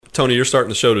Tony, you're starting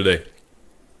the show today.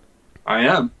 I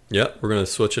am. Yep, we're going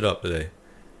to switch it up today.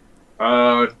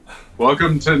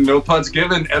 Welcome to No Putts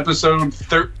Given, episode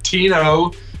 13.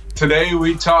 Today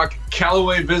we talk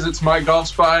Callaway visits My Golf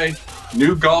Spy,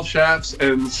 new golf shafts,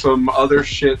 and some other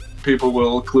shit people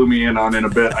will clue me in on in a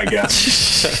bit, I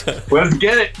guess. Let's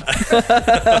get it.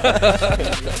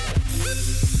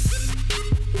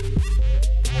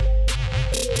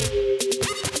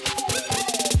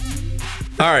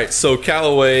 All right, so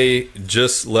Callaway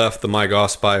just left the My Golf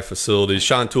Spy facility.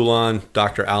 Sean Toulon,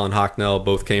 Dr. Alan Hocknell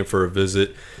both came for a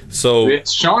visit. So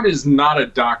Sean is not a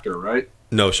doctor, right?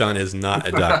 No, Sean is not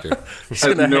a doctor.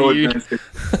 Has no advantage.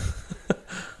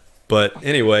 But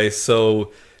anyway,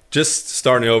 so just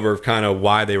starting over kind of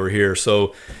why they were here.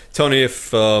 So, Tony,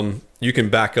 if you can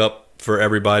back up for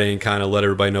everybody and kind of let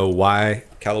everybody know why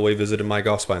Callaway visited My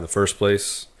Golf Spy in the first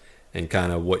place and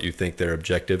kind of what you think their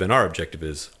objective and our objective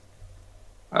is.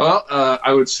 Well,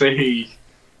 I would say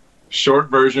short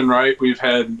version, right? We've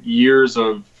had years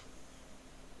of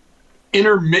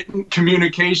intermittent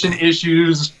communication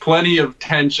issues, plenty of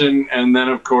tension, and then,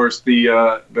 of course,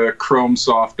 the Chrome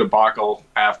Soft debacle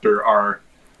after our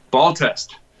ball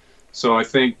test. So I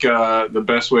think the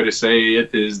best way to say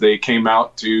it is they came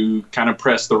out to kind of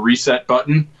press the reset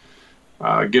button,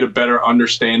 get a better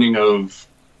understanding of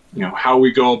how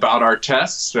we go about our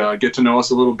tests, get to know us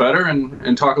a little better,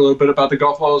 and talk a little bit about the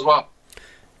golf ball as well.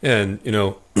 And,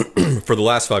 for the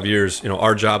last 5 years,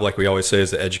 our job, like we always say, is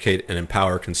to educate and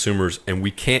empower consumers. And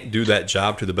we can't do that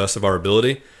job to the best of our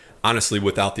ability, honestly,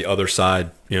 without the other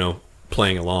side,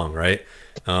 playing along, right?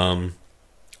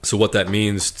 So what that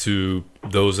means to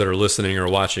those that are listening or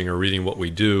watching or reading what we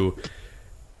do,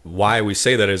 why we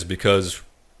say that is because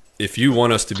if you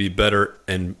want us to be better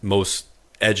and most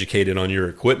educated on your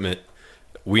equipment,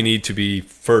 we need to be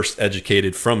first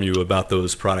educated from you about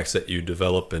those products that you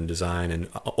develop and design and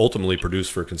ultimately produce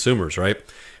for consumers, right?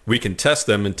 We can test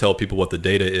them and tell people what the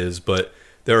data is, but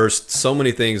there are so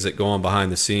many things that go on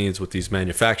behind the scenes with these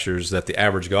manufacturers that the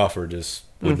average golfer just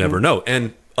would never know,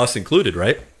 and us included,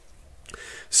 right?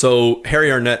 So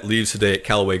Harry Arnett leaves today at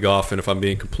Callaway Golf, and if I'm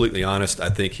being completely honest,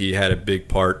 I think he had a big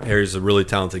part. Harry's a really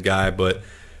talented guy, but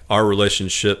our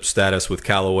relationship status with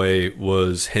Callaway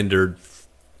was hindered,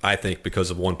 I think, because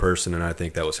of one person, and I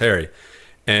think that was Harry.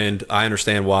 And I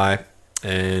understand why.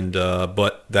 And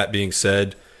but that being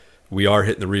said, we are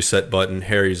hitting the reset button.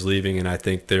 Harry's leaving, and I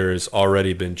think there has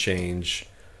already been change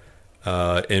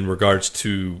in regards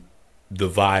to the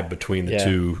vibe between the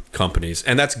two companies.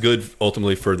 And that's good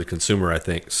ultimately for the consumer, I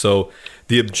think. So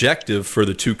the objective for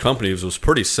the two companies was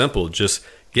pretty simple. Just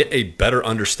get a better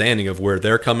understanding of where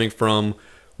they're coming from,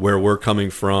 where we're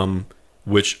coming from,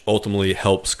 which ultimately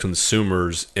helps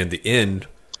consumers in the end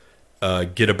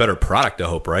get a better product, I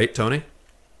hope, right, Tony?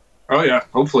 Oh, yeah,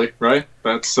 hopefully, right?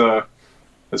 That's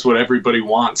what everybody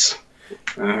wants.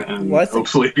 And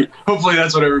hopefully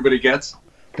that's what everybody gets.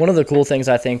 One of the cool things,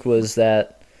 I think, was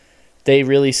that they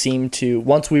really seemed to,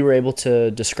 once we were able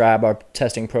to describe our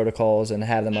testing protocols and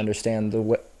have them understand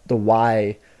the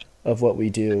why of what we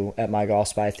do at My Golf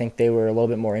Spy, I think they were a little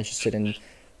bit more interested in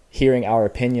hearing our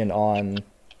opinion on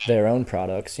their own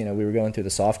products. We were going through the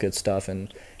soft goods stuff, and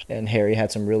Harry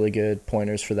had some really good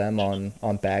pointers for them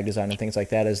on bag design and things like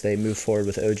that as they move forward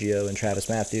with OGO and Travis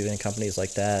Matthew and companies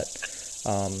like that.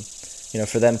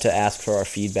 For them to ask for our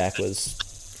feedback I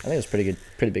think it was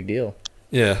pretty big deal.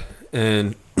 Yeah,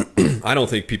 and I don't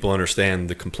think people understand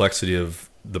the complexity of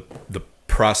the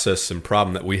process and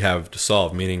problem that we have to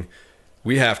solve, meaning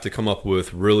we have to come up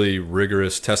with really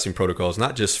rigorous testing protocols,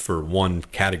 not just for one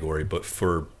category, but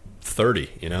for 30,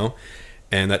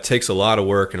 and that takes a lot of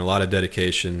work and a lot of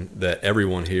dedication that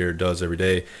everyone here does every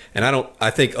day. And I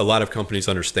think a lot of companies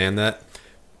understand that,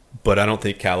 but I don't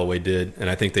think Callaway did, and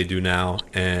I think they do now.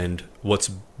 And what's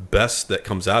best that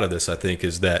comes out of this, I think,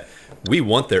 is that we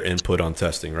want their input on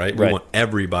testing, right? We want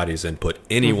everybody's input,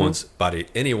 anyone's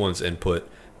input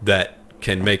that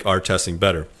can make our testing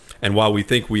better. And while we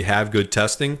think we have good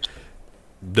testing,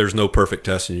 there's no perfect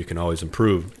testing. You can always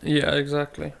improve. Yeah,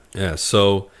 exactly. Yeah,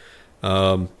 so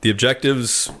the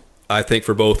objectives, I think,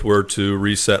 for both were to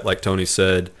reset, like Tony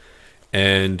said,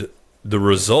 and the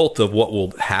result of what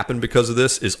will happen because of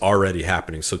this is already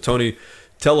happening. So, Tony,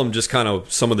 tell them just kind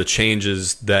of some of the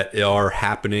changes that are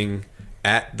happening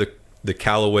at the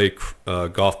Callaway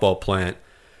golf ball plant,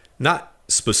 not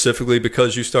specifically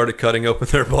because you started cutting open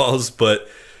their balls, but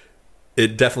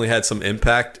it definitely had some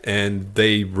impact, and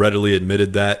they readily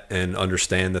admitted that and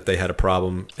understand that they had a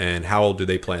problem. And how do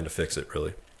they plan to fix it,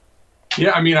 really?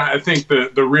 Yeah, I mean, I think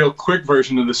the real quick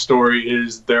version of the story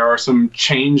is there are some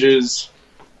changes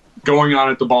going on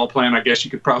at the ball plant. I guess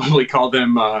you could probably call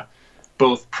them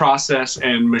both process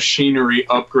and machinery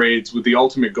upgrades with the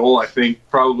ultimate goal. I think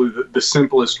probably the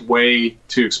simplest way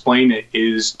to explain it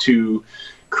is to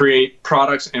create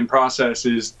products and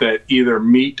processes that either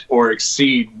meet or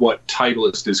exceed what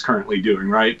Titleist is currently doing,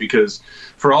 right? Because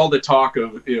for all the talk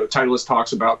of, Titleist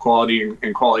talks about quality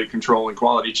and quality control and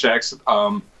quality checks.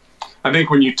 I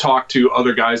think when you talk to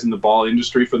other guys in the ball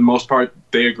industry, for the most part,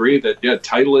 they agree that, yeah,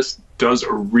 Titleist does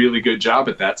a really good job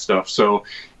at that stuff. So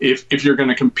if you're going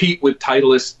to compete with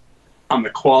Titleist on the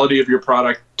quality of your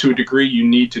product to a degree, you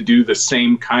need to do the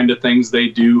same kind of things they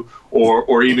do,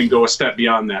 or even go a step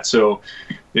beyond that. So,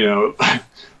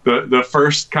 the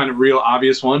first kind of real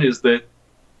obvious one is that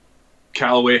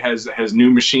Callaway has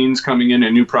new machines coming in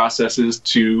and new processes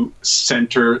to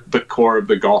center the core of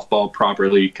the golf ball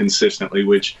properly, consistently,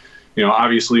 which,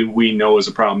 obviously we know is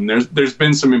a problem. There's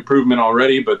been some improvement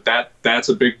already, but that's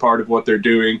a big part of what they're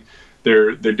doing.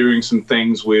 They're doing some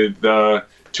things with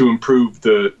to improve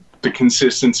the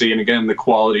consistency and, again, the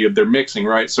quality of their mixing,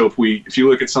 right? So if you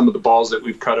look at some of the balls that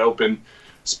we've cut open,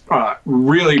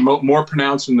 really more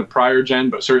pronounced in the prior gen,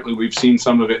 but certainly we've seen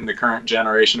some of it in the current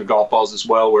generation of golf balls as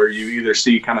well, where you either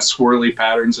see kind of swirly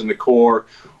patterns in the core,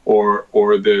 or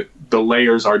the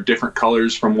layers are different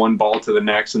colors from one ball to the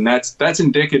next, and that's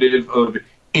indicative of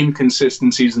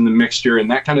inconsistencies in the mixture, and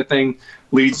that kind of thing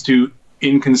leads to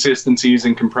inconsistencies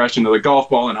in compression of the golf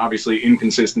ball, and obviously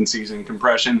inconsistencies in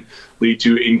compression lead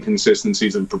to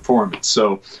inconsistencies in performance.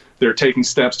 So they're taking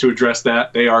steps to address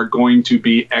that. They are going to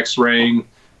be X-raying,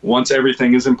 once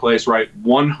everything is in place, right,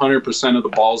 100% of the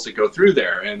balls that go through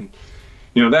there. And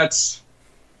that's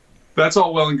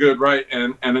all well and good, right?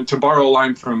 And to borrow a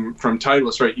line from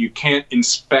Titleist, right, you can't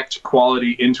inspect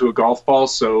quality into a golf ball.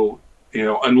 So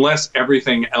unless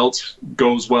everything else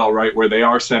goes well, right, where they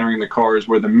are centering the cores,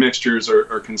 where the mixtures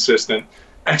are consistent,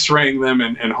 X-raying them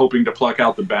and hoping to pluck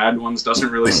out the bad ones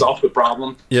doesn't really solve the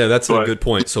problem. Yeah, that's a good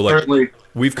point. So, like, certainly,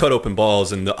 we've cut open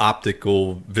balls, and the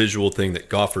optical visual thing that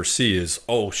golfers see is,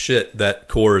 oh, shit, that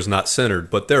core is not centered.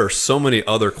 But there are so many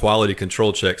other quality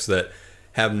control checks that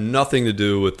have nothing to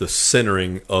do with the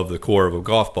centering of the core of a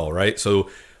golf ball, right? So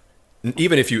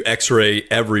even if you X-ray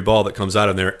every ball that comes out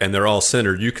of there and they're all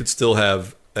centered, you could still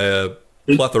have a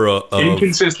plethora of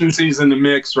inconsistencies in the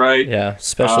mix, right? Yeah,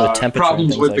 especially the temperature.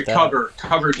 Problems with like the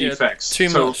cover defects. Too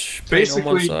much paint on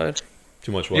one side.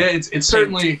 Too much what? Yeah, it's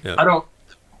certainly. Yeah.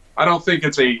 I don't think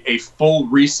it's a full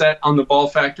reset on the ball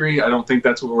factory. I don't think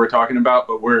that's what we're talking about.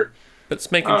 But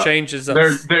it's making changes. I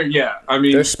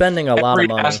mean, they're spending a lot of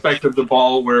money. Every aspect of the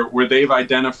ball where they've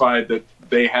identified that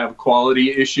they have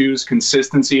quality issues,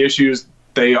 consistency issues,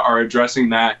 they are addressing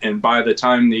that. And by the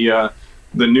time the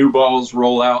new balls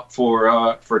roll out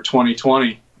for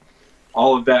 2020,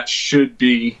 all of that should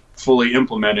be fully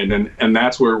implemented, and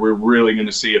that's where we're really going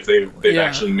to see if they've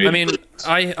actually made. I mean,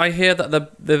 I hear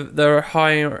that they're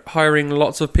hiring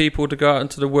lots of people to go out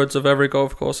into the woods of every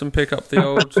golf course and pick up the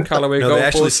old Callaway golf they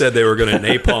actually course. said they were going to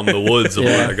napalm the woods of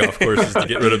one of the golf courses to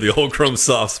get rid of the old chrome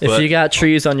softs. But if you got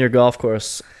trees on your golf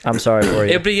course, I'm sorry for you.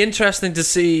 It'd be interesting to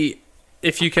see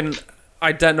if you can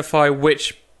identify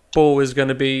which ball is going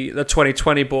to be the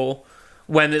 2020 ball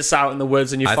when it's out in the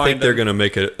woods, and you I find think they're going to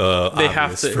make it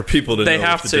obvious for people to know. They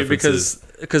have to because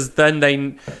then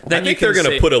I think they're going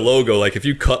to put a logo. Like if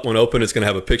you cut one open, it's going to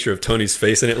have a picture of Tony's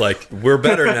face in it. Like, we're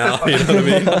better now. You know what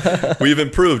I mean? We've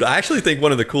improved. I actually think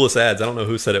one of the coolest ads, I don't know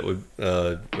who said it would.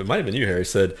 It might have been you, Harry.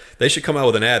 Said they should come out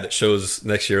with an ad that shows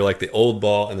next year like the old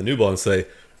ball and the new ball and say,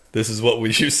 "This is what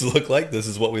we used to look like. This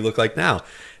is what we look like now."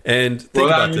 And think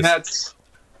about this.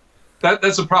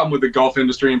 That's a problem with the golf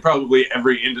industry and probably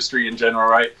every industry in general,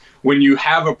 right? When you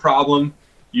have a problem,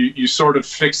 you sort of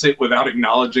fix it without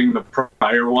acknowledging the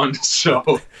prior one.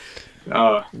 So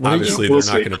obviously they're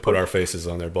not going to put our faces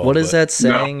on their ball. What is that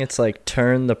saying? No. It's like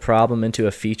turn the problem into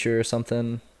a feature or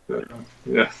something.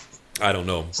 Yeah. I don't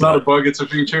know. It's not a bug, it's a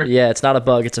feature. Yeah, it's not a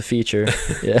bug, it's a feature.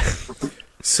 Yeah.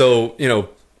 So,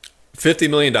 $50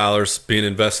 million being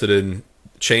invested in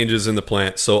changes in the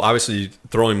plant. So obviously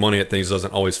throwing money at things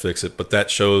doesn't always fix it, but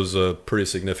that shows a pretty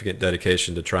significant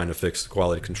dedication to trying to fix the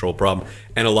quality control problem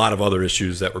and a lot of other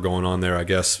issues that were going on there, I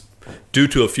guess, due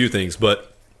to a few things.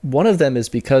 But one of them is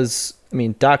because,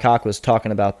 Doc Hawk was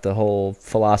talking about the whole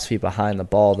philosophy behind the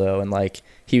ball, though, and like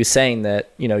he was saying that,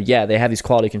 they have these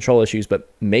quality control issues, but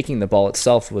making the ball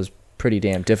itself was pretty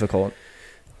damn difficult.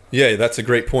 Yeah, that's a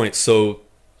great point. So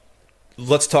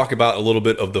let's talk about a little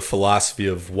bit of the philosophy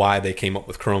of why they came up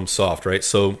with Chrome Soft, right?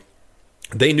 So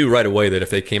they knew right away that if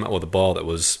they came out with a ball that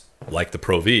was like the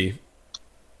Pro V,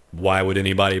 why would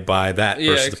anybody buy that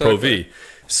versus the Pro V?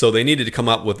 So they needed to come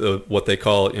up with what they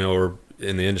call, or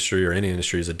in the industry or any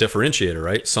industry, is a differentiator,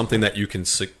 right? Something that you can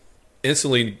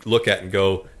instantly look at and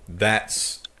go,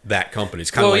 that's that company.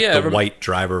 It's kind of the white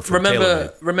driver from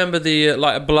TaylorMade. Remember the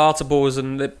like Balata balls,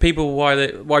 and the people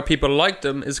why people liked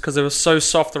them is because they were so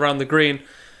soft around the green.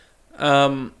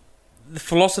 The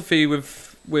philosophy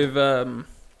with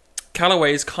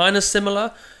Callaway is kind of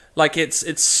similar. Like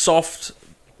it's soft,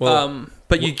 but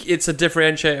it's a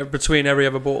differentiator between every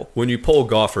other ball. When you poll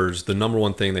golfers, the number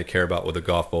one thing they care about with a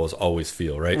golf ball is always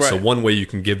feel, right? So one way you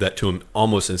can give that to them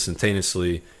almost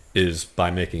instantaneously is by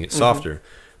making it softer.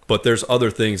 Mm-hmm. But there's other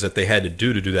things that they had to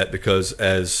do that, because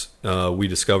as we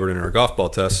discovered in our golf ball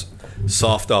test,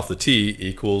 soft off the tee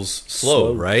equals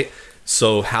slow, right?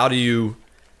 So how do you...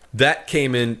 That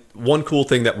came in... One cool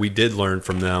thing that we did learn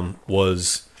from them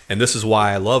was... And this is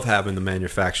why I love having the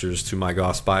manufacturers to my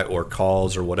Golf Spy or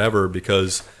calls or whatever,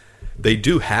 because they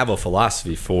do have a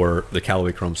philosophy for the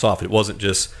Callaway Chrome Soft. It wasn't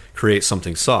just create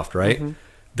something soft, right? Mm-hmm.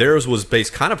 Theirs was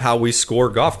based kind of how we score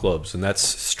golf clubs, and that's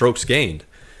strokes gained.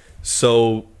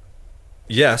 So...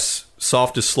 Yes,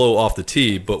 soft is slow off the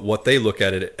tee, but what they look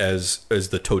at it as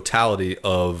the totality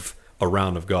of a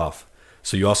round of golf.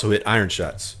 So you also hit iron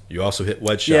shots. You also hit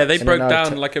wedge shots. Yeah, they broke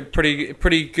down like a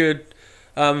pretty good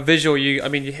visual. You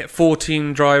hit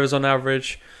 14 drivers on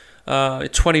average,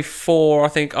 24 I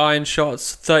think iron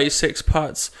shots, 36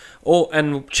 putts,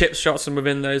 and chip shots, and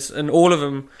within those, and all of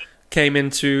them came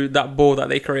into that ball that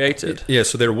they created. Yeah,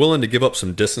 so they're willing to give up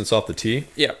some distance off the tee.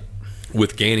 Yeah.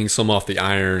 With gaining some off the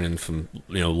iron and some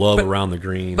love around the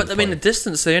green. But I mean, the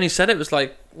distance, they only said it was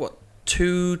like, what,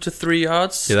 2 to 3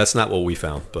 yards? Yeah, that's not what we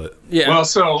found, but... Yeah, well,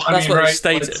 so, that's what they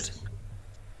stated.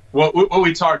 What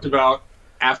we talked about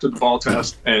after the ball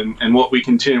test and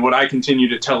what I continue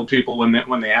to tell people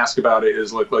when they ask about it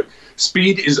is, look,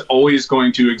 speed is always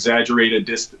going to exaggerate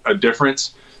a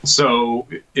difference. So,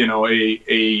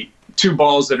 a two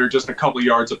balls that are just a couple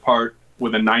yards apart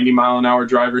with a 90-mile-an-hour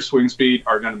driver swing speed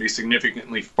are going to be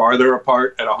significantly farther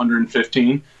apart at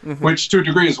 115, which to a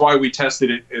degree is why we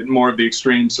tested it at more of the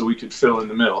extremes so we could fill in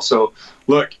the middle. So,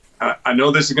 look, I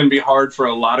know this is going to be hard for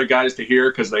a lot of guys to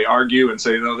hear because they argue and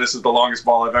say, no, this is the longest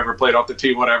ball I've ever played off the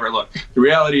tee, whatever. Look, the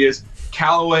reality is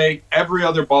Callaway, every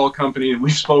other ball company that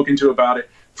we've spoken to about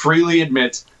it, freely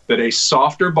admits that a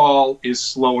softer ball is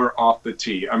slower off the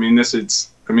tee.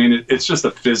 It's just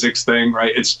a physics thing,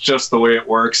 right? It's just the way it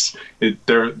works.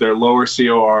 They're lower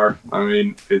COR.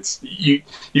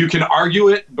 You can argue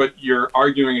it, but you're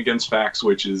arguing against facts,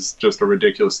 which is just a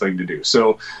ridiculous thing to do.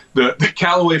 So the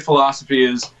Callaway philosophy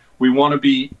is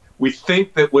we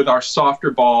think that with our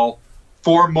softer ball,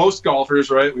 for most golfers,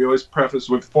 right? We always preface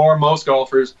with for most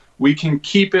golfers, we can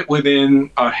keep it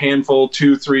within a handful,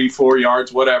 2, 3, 4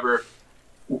 yards, whatever.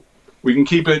 We can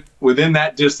keep it within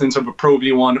that distance of a Pro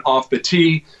V1 off the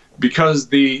tee. Because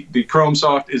the Chrome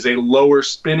Soft is a lower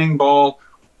spinning ball,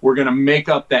 we're going to make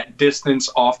up that distance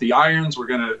off the irons. We're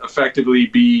going to effectively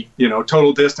be,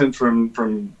 total distance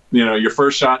from your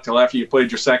first shot till after you played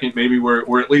your second. Maybe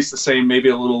we're at least the same, maybe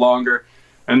a little longer.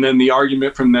 And then the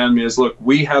argument from them is, look,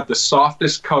 we have the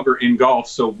softest cover in golf.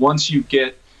 So once you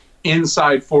get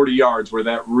inside 40 yards, where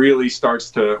that really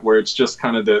starts where it's just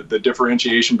kind of the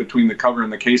differentiation between the cover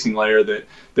and the casing layer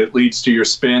that leads to your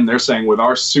spin. They're saying with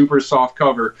our super soft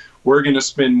cover, we're going to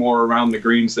spin more around the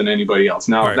greens than anybody else.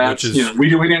 Now, right, that's we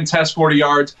didn't test 40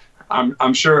 yards.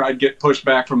 I'm sure I'd get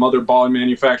pushback from other ball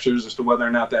manufacturers as to whether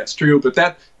or not that's true. But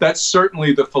that's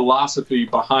certainly the philosophy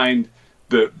behind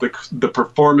the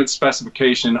performance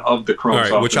specification of the Chrome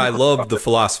Soft. Which I love the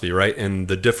philosophy, right? And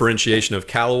the differentiation of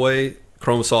Callaway,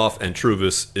 Chrome Soft, and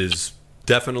Truvis is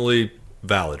definitely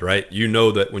valid, right? You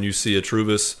know that when you see a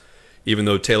Truvis, even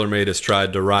though TaylorMade has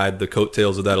tried to ride the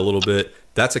coattails of that a little bit,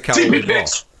 that's a Callaway ball,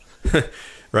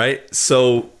 right?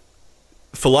 So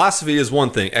philosophy is one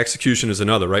thing, execution is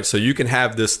another, right? So you can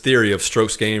have this theory of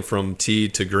strokes gained from tee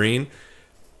to green,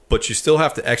 but you still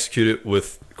have to execute it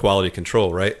with quality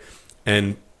control, right?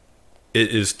 And it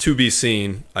is to be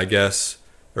seen, I guess,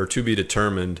 or to be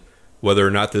determined whether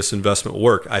or not this investment will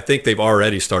work. I think they've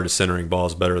already started centering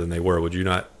balls better than they were. Would you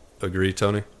not agree,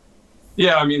 Tony?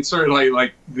 Yeah, certainly,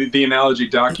 like the analogy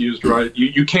Doc used, right?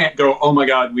 You can't go, oh my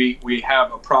God, we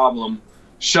have a problem,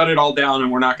 shut it all down,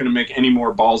 and we're not going to make any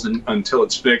more balls until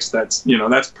it's fixed. That's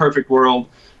perfect world,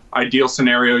 ideal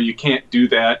scenario. You can't do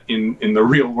that in the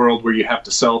real world where you have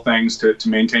to sell things to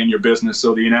maintain your business.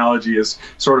 So the analogy is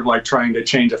sort of like trying to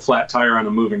change a flat tire on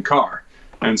a moving car.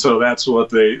 And so that's what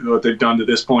they've done to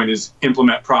this point is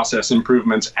implement process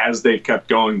improvements as they've kept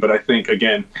going. But I think,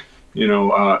 again,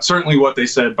 certainly what they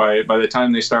said by the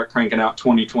time they start cranking out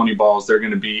 2020 balls, they're going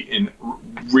to be in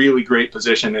really great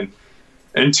position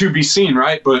and to be seen,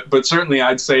 right? But certainly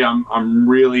I'd say I'm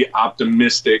really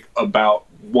optimistic about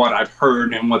what I've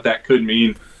heard and what that could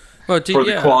mean. Well, for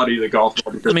the quality of the golf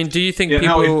ball. I mean, do you think You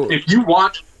know, people?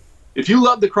 if you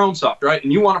love the Chrome Soft, right,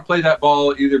 and you want to play that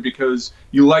ball either because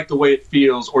you like the way it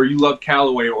feels, or you love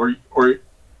Callaway, or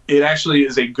it actually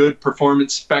is a good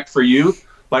performance spec for you,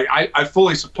 like I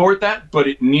fully support that, but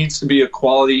it needs to be a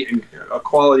quality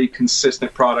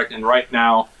consistent product. And right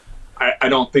now, I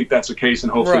don't think that's the case,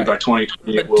 and hopefully Right. by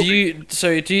 2020 it But will do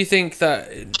be. you think that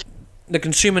the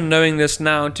consumer knowing this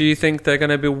now, do you think they're going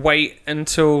to be wait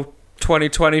until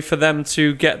 2020 for them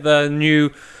to get the new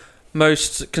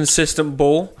most consistent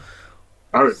ball?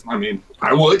 I mean,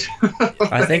 I would.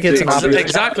 I think it's an opportunity.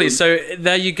 Exactly. So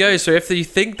there you go. So if you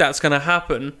think that's going to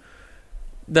happen,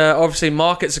 the obviously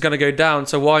markets are going to go down.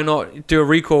 So why not do a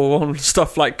recall on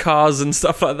stuff like cars and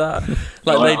stuff like that,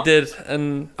 like they did?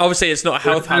 And obviously it's not a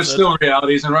health hazard. There's still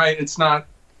realities, and right, it's not.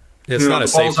 It's You know, not a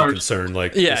the balls safety aren't- concern.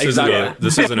 Like, Yeah, this exactly.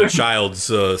 isn't a child's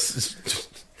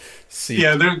seat.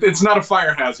 Yeah, it's not a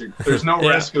fire hazard. There's no Yeah.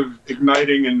 risk of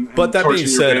igniting and. But that being torching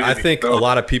your said, I vanity. think a So-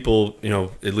 lot of people,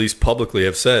 at least publicly,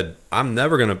 have said, I'm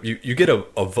never going to. You get a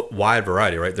wide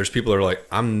variety, right? There's people that are like,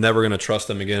 I'm never going to trust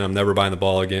them again. I'm never buying the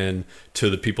ball again.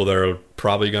 To the people that are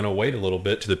probably going to wait a little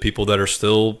bit. To the people that are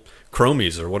still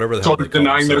chromies or whatever the hell sort they of call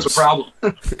denying there's a themselves.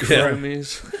 problem.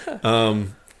 Chromies.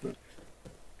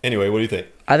 Anyway, what do you think?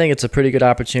 I think it's a pretty good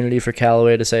opportunity for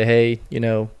Callaway to say, hey,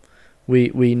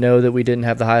 we know that we didn't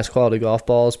have the highest quality golf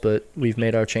balls, but we've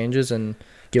made our changes and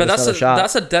give us another shot.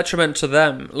 That's a detriment to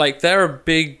them. Like, they're a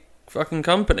big fucking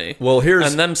company. Well,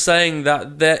 and them saying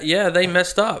that they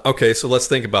messed up. Okay, so let's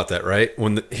think about that, right?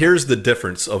 Here's the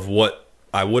difference of what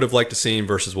I would have liked to see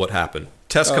versus what happened.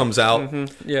 Test comes out.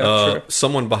 Yeah, sure.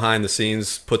 Someone behind the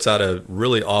scenes puts out a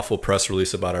really awful press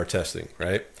release about our testing,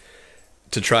 right?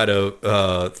 To try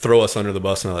to throw us under the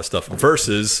bus and all that stuff.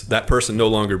 Versus that person no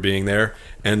longer being there,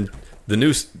 and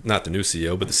not the new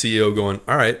CEO, but the CEO going,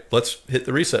 all right, let's hit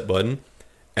the reset button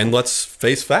and let's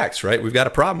face facts, right? We've got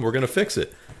a problem. We're going to fix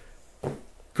it.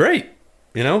 Great.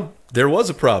 There was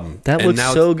a problem. that And looks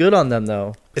now so good on them,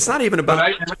 though. it's not even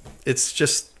about, it's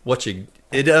just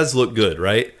it does look good,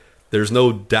 right? There's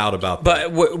no doubt about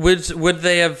that. But would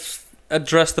they have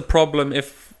addressed the problem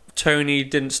if Tony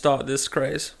didn't start this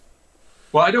craze?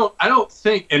 Well, I don't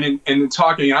think, and in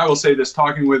talking, I will say this,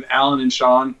 talking with Alan and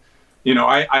Sean,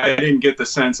 I didn't get the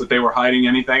sense that they were hiding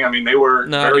anything. I mean, they were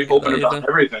very open about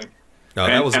everything. No,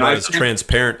 that was and about I as think-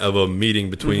 transparent of a meeting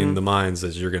between the minds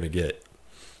as you're going to get.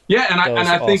 Yeah, and That was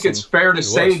I think it's awesome. fair to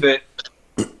say was. that,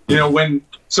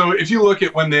 so if you look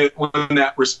at when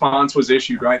that response was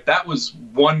issued, right, that was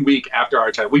 1 week after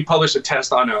our test. We published a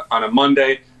test on a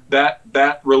Monday.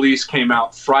 That release came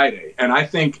out Friday, and I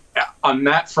think on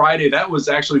that Friday, that was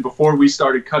actually before we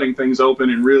started cutting things open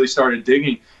and really started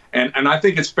digging. And I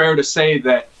think it's fair to say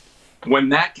that when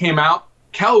that came out,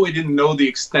 Callaway didn't know the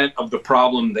extent of the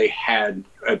problem they had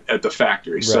at the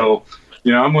factory. Right. So,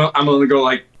 I'm willing to go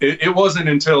like it wasn't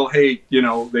until they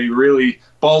really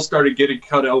balls started getting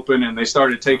cut open and they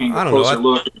started taking a closer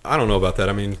look. I don't know about that.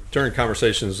 I mean, during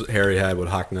conversations Harry had with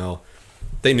Hocknell,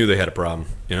 they knew they had a problem,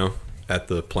 at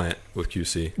the plant with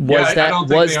QC. Was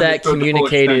that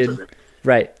communicated?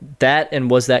 Right. That,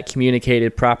 and was that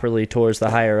communicated properly towards the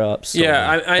higher ups?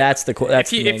 Yeah, that's the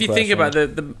if you think about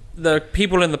the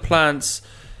people in the plants,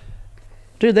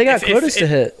 dude, they got quotas to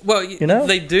hit. Well,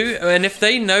 they do, and if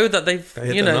they know that they've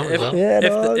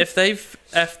if they've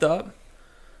effed up,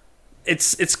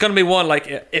 it's gonna be one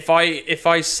like if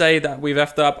I say that we've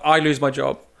effed up, I lose my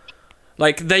job.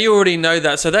 Like, they already know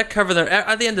that, so they're covering their.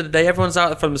 At the end of the day, everyone's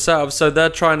out for themselves, so they're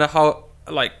trying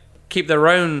to keep their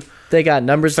own. They got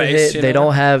numbers face, to hit.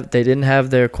 They didn't have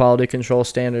their quality control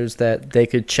standards that they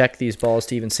could check these balls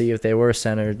to even see if they were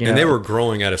centered. And they were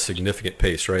growing at a significant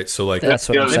pace, right? So that's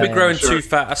what I'm they've saying. been growing too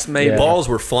fast. Maybe balls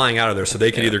were flying out of there, so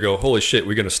they could either go, "Holy shit,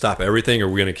 we're going to stop everything, or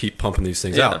we're going to keep pumping these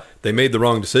things out." They made the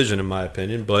wrong decision, in my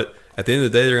opinion, but at the end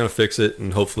of the day, they're going to fix it,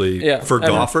 and hopefully,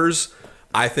 golfers.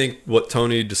 I think what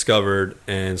Tony discovered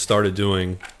and started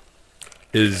doing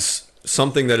is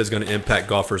something that is going to impact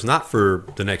golfers, not for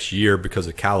the next year because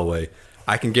of Callaway.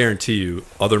 I can guarantee you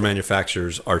other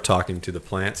manufacturers are talking to the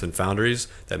plants and foundries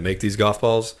that make these golf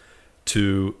balls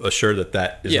to assure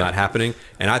that is not happening.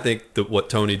 And I think that what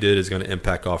Tony did is going to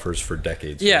impact golfers for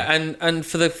decades. Yeah, and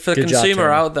for the consumer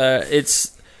out there,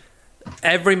 it's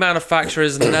every manufacturer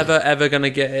is never ever going to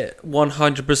get it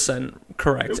 100%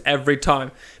 correct every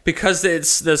time, because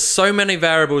there's so many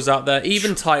variables out there.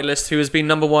 Even Titleist, who has been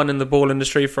number one in the ball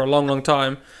industry for a long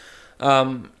time,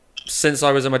 since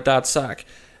I was in my dad's sack,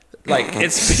 Like,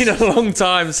 it's been a long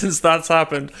time since that's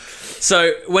happened.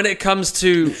 So when it comes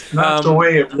to Not the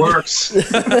way it works.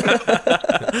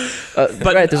 But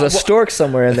right, there's a stork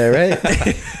somewhere in there, right?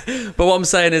 but what I'm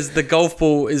saying is the golf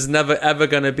ball is never ever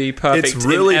going to be perfect. It's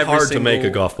really in every hard to make a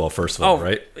single- golf ball, first of all, Oh,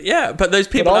 right? Yeah, but those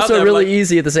But people out also there really like,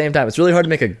 easy at the same time. It's really hard to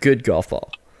make a good golf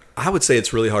ball. I would say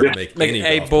it's really hard to make any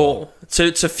a golf ball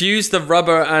to fuse the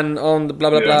rubber and on the blah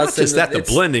blah blah. Not just that, the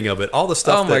it's- blending of it, all the Oh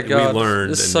stuff my that god, we learned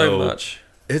there's and so know, much.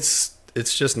 it's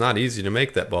just not easy to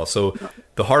make that ball. So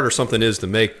the harder something is to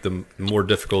make, the more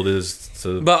difficult it is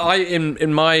to. But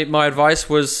in my advice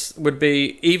would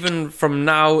be, even from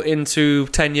now into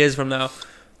 10 years from now,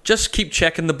 just keep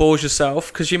checking the balls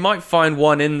yourself, because you might find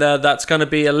one in there that's going to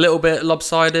be a little bit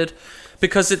lopsided,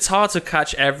 because it's hard to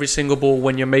catch every single ball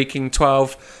when you're making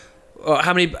 12.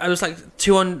 How many? It was like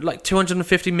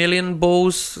 250 million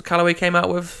balls Callaway came out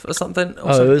with, or something. Or Oh,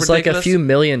 it something was like a ridiculous. few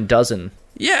million dozen.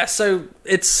 Yeah, so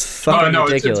it's Fucking no,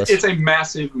 ridiculous. it's a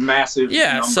massive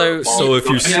Yeah, number so- of balls. So if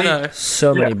you see- you know.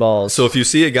 So many balls. So if you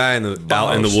see a guy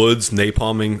out in the woods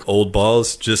napalming old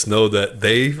balls, just know that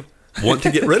they want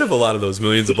to get rid of a lot of those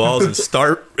millions of balls and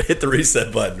hit the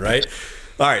reset button, right?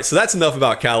 All right, so that's enough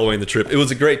about Callaway and the trip. It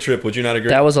was a great trip. Would you not agree?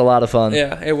 That was a lot of fun.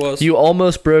 Yeah, it was. You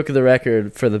almost broke the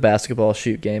record for the basketball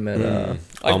shoot game at I beat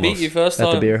almost. you first at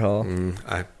time. the beer hall.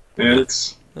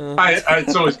 It's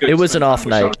it's always good. It to was spend an off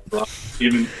time with night.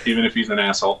 Sean, even if he's an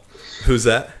asshole. Who's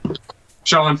that?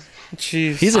 Sean,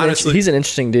 Jeez. He's an Honestly- he's an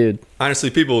interesting dude. Honestly,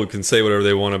 people can say whatever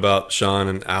they want about Sean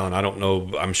and Alan. I don't know.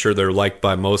 I'm sure they're liked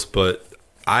by most, but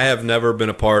I have never been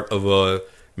a part of a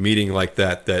meeting like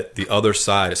that the other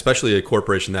side, especially a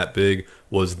corporation that big,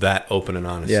 was that open and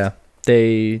honest. Yeah,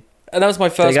 they And that was my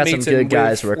first got some meeting good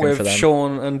guys with, working with for them.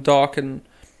 Sean and Doc, and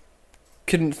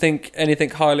couldn't think anything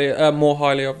more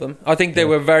highly of them. I think they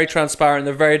were very transparent.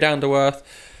 They're very down to earth.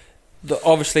 They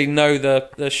obviously know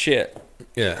the shit.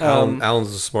 Yeah.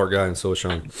 Alan's a smart guy, and so is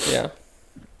Sean. Yeah,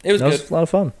 it was that good. was a lot of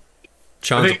fun.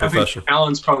 Sean's a I think professional.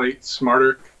 Alan's probably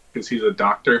smarter because he's a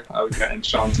doctor, and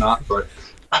Sean's not. But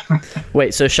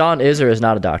Wait, so Sean is or is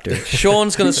not a doctor?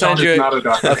 Sean's gonna Sean send is you. not a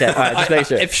doctor. Okay, all right, just make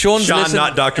sure. If Sean's Sean, listening,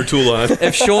 not Dr. Toulon.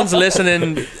 if Sean's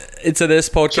listening to this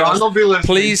Sean podcast, will be listening.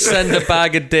 please send a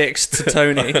bag of dicks to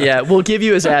Tony. Yeah, we'll give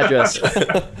you his address.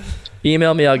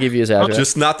 Email me, I'll give you his address.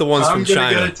 Just not the ones I'm from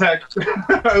gonna China. get a text.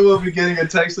 I will be getting a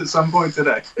text at some point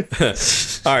today.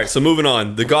 All right, so moving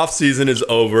on. The golf season is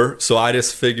over, so I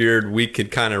just figured we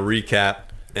could kind of recap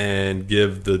and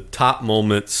give the top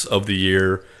moments of the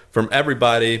year from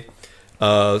everybody.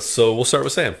 So we'll start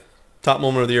with Sam. Top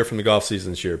moment of the year from the golf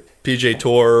season this year. PJ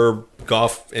Tour,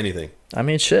 golf, anything. I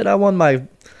mean, shit, I won my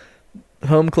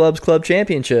home club's club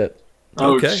championship.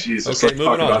 Oh, Okay. Jesus. Okay, Let's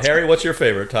moving talk on. about Harry, what's your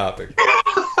favorite topic?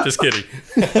 Just kidding.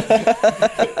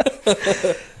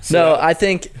 No, I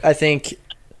think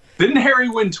Didn't Harry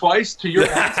win twice to your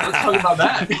house? Let's talk about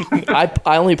that.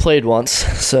 I only played once,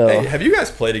 so Hey, have you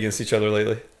guys played against each other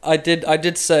lately? I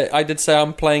did say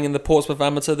I'm playing in the Portsmouth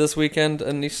Amateur this weekend,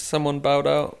 and someone bowed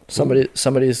out.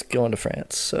 somebody's going to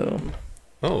France. So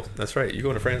Oh, that's right. You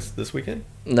going to France this weekend?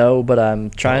 no, but I'm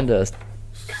trying to.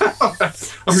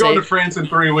 I'm going to France in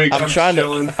 3 weeks. I'm trying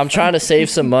chilling. to. I'm trying to save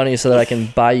some money so that I can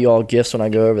buy you all gifts when I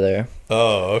go over there.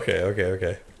 Oh, okay.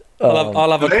 I'll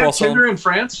have Do a they have croissant. Tinder in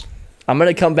France? I'm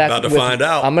gonna come back. About to with, find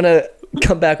out. I'm gonna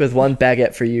come back with one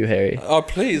baguette for you, Harry. Oh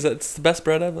please, it's the best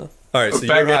bread ever. All right, so Back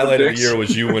your at the highlight of the dicks. year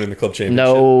was you winning the club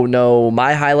championship. No.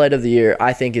 My highlight of the year,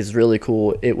 I think, is really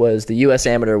cool. It was the U.S.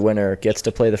 Amateur winner gets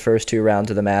to play the first 2 rounds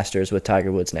of the Masters with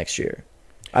Tiger Woods next year.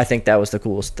 I think that was the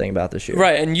coolest thing about this year.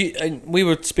 Right, and we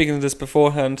were speaking of this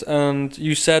beforehand, and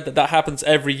you said that happens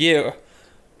every year,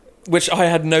 which I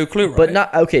had no clue. Right? But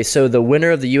not okay. So the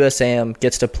winner of the USAM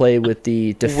gets to play with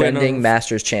the defending of-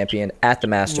 Masters champion at the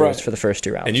Masters Right. for the first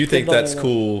 2 rounds And you think No, no, that's no.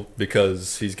 cool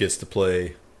because he gets to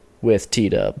play with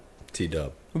T-Dub.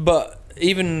 T-Dub. But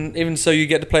even so, you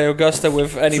get to play Augusta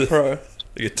with any pro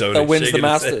You get Tony that wins the shaking his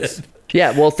Masters. head.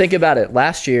 Yeah. Well, think about it.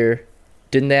 Last year,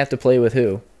 didn't they have to play with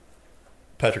who?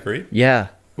 Patrick Reed? Yeah.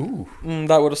 Ooh,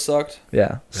 That would have sucked. Yeah.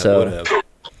 that would So have.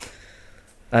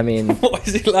 I mean, Why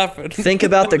is he laughing? think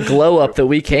about the glow up that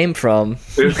we came from.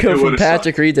 It Go from would've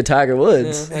Patrick Reed to Tiger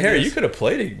Woods. Yeah, I Harry, guess. you could have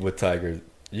played with Tiger.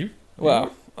 You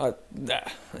Well,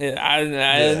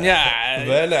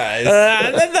 very nice.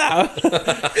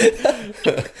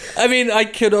 I mean, I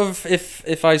could have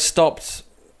if I stopped,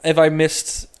 if I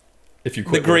missed If you the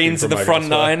quit greens working in for the front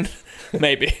Microsoft. 9,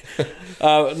 maybe.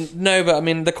 No, but I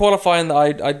mean, the qualifying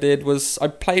that I did was I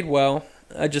played well.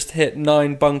 I just hit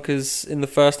 9 bunkers in the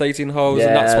first 18 holes,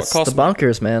 and that's what it's cost the me.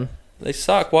 bunkers, man. They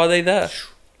suck. Why are they there?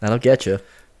 That'll get you.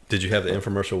 Did you have the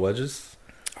infomercial wedges?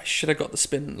 I should have got the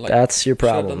spin. Like, That's your should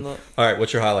have problem. done All right,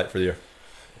 what's your highlight for the year?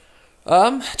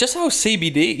 that. Just how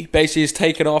CBD basically is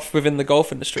taken off within the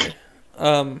golf industry.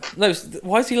 No,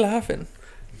 why is he laughing?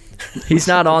 He's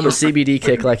not on the CBD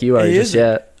kick like you are He just isn't.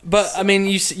 yet. But I mean,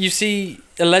 you see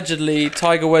allegedly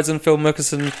Tiger Woods and Phil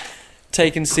Mickelson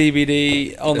taking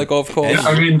CBD on the golf course,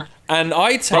 I mean, and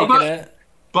I taken Bubba- it.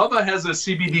 Bubba has a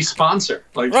CBD sponsor.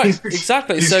 Like, Right,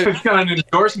 exactly. He's So got an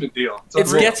endorsement deal. it's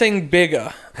unreal. getting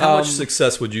bigger. How much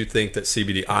success would you think that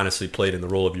CBD honestly played in the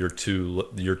role of your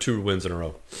two wins in a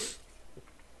row?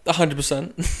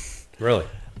 100%. Really?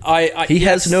 He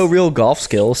has no real golf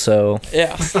skill, so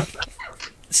Yeah.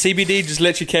 CBD just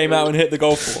literally came out and hit the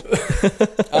golf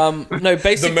ball. No, The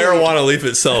basically, marijuana leaf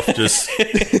itself just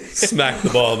smacked the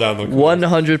ball down the course.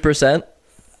 100%.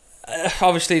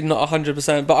 obviously not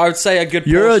 100%, but I would say a good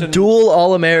You're portion. a dual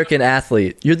All-American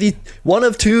athlete. You're the one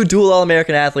of two dual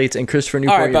All-American athletes in Christopher All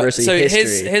Newport right, but University so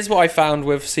history. here's what I found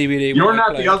with CBD. You're when I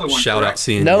not played. the other one. Shout out correct?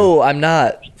 seeing No, I'm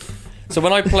not. So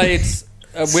when I played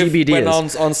CBD when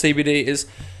is. on CBD is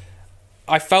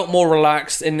I felt more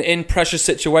relaxed in pressure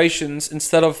situations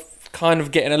instead of kind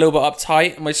of getting a little bit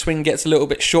uptight and my swing gets a little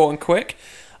bit short and quick.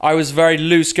 I was very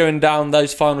loose going down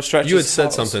those final stretches. You had said I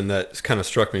was- something that kind of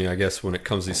struck me, I guess, when it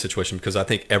comes to these situations, because I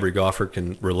think every golfer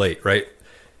can relate, right?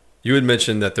 You had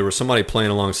mentioned that there was somebody playing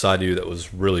alongside you that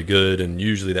was really good, and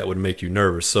usually that would make you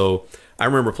nervous. So I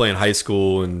remember playing high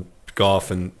school and golf,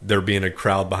 and there being a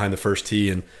crowd behind the first tee,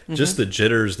 and just the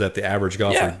jitters that the average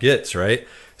golfer Yeah. gets, right?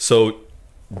 So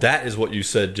that is what you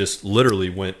said, just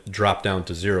literally dropped down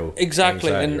to zero. Exactly,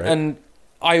 anxiety, and right?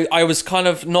 and I was kind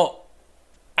of not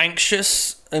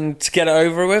anxious and to get it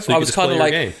over with. So you I could was just kind play of your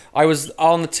like game. I was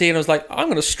on the tee and I was like, I'm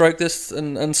gonna stroke this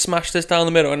and smash this down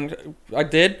the middle, and I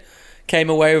did. Came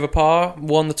away with a par,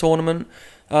 won the tournament.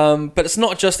 But it's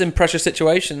not just in pressure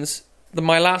situations.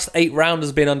 My last 8 rounds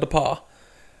has been under par,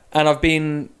 and I've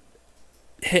been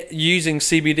using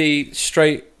CBD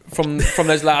straight from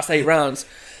those last 8 rounds.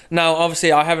 Now,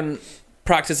 obviously, I haven't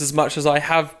practiced as much as I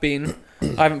have been.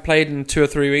 I haven't played in 2 or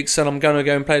 3 weeks, and I'm going to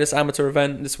go and play this amateur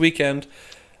event this weekend.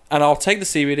 And I'll take the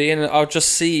CBD, and I'll just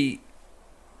see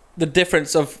the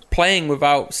difference of playing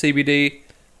without CBD,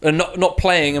 and not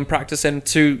playing and practicing,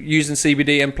 to using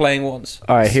CBD and playing once.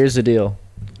 All right, here's the deal.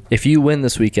 If you win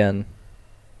this weekend,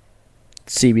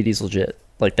 CBD's legit.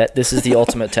 Like that. This is the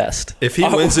ultimate test. If he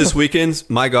wins this weekend,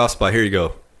 my golf spot, here you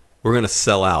go. We're going to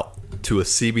sell out to a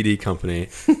CBD company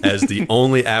as the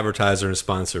only advertiser and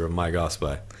sponsor of My Golf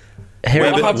Spy.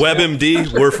 Here-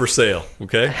 WebMD, we're for sale.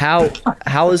 Okay.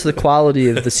 how is the quality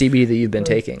of the CBD that you've been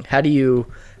taking? How do you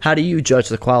judge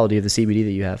the quality of the CBD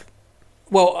that you have?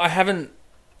 Well, I haven't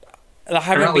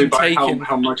Apparently been by taking.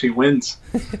 how much he wins.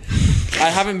 I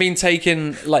haven't been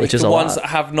taking like Which is the a ones lot. that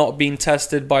have not been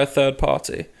tested by a third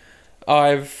party.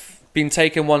 I've been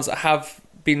taking ones that have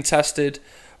been tested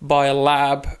by a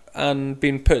lab and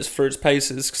been put through its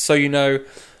paces, so you know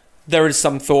there is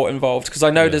some thought involved. Because I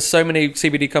know there's so many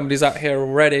CBD companies out here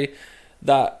already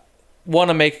that want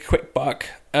to make a quick buck,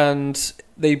 and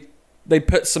they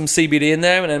put some CBD in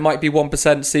there, and it might be 1%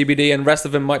 CBD, and the rest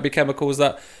of them might be chemicals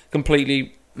that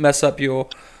completely mess up your.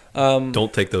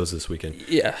 Don't take those this weekend.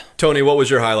 Yeah. Tony, what was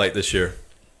your highlight this year?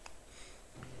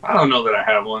 I don't know that I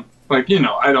have one. Like,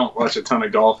 I don't watch a ton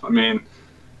of golf. I mean,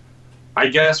 I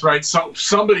guess, right, so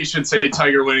somebody should say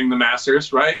Tiger winning the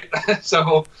Masters, right?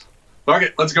 So, fuck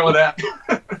it, let's go with that.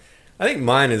 I think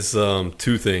mine is 2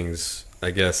 things,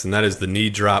 I guess, and that is the knee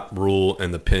drop rule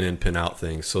and the pin in, pin out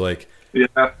thing. So, like,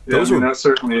 Those that's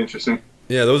certainly interesting.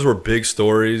 yeah, those were big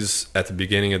stories at the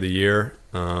beginning of the year.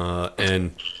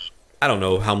 And I don't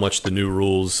know how much the new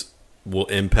rules will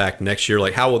impact next year.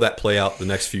 Like, how will that play out the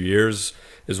next few years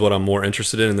is what I'm more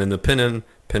interested in. And then the pin in,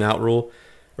 pin out rule,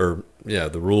 or, yeah,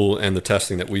 the rule and the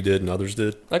testing that we did and others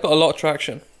did. That got a lot of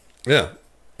traction. Yeah.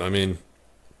 I mean,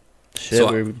 Shit,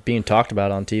 So- we're being talked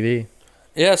about on TV.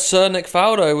 Yeah, Sir Nick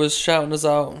Faldo was shouting us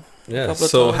out. yeah. couple of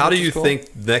So times, how do which you is cool.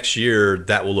 think next year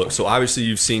that will look? So obviously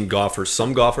you've seen golfers.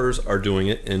 Some golfers are doing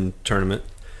it in tournament.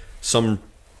 Some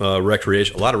a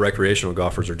lot of recreational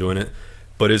golfers are doing it.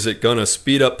 But is it going to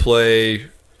speed up play?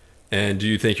 And do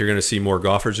you think you're going to see more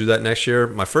golfers do that next year?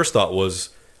 My first thought was,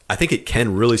 I think it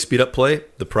can really speed up play.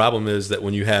 The problem is that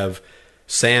when you have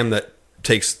Sam that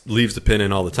leaves the pin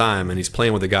in all the time, and he's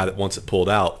playing with a guy that wants it pulled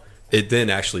out, it then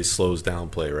actually slows down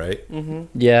play, right?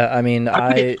 Yeah, I mean,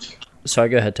 sorry,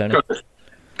 go ahead, Tony.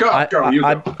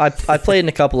 I played in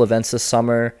a couple events this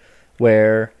summer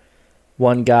where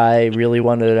one guy really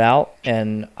wanted it out,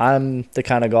 and I'm the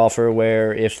kind of golfer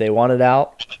where if they want it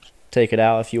out, take it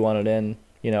out. If you want it in,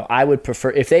 I would prefer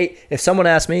if someone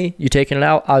asked me, you taking it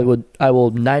out, I will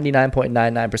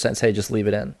 99.99% say just leave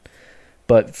it in.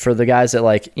 But for the guys that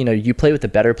like, you play with the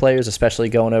better players, especially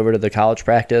going over to the college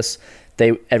practice,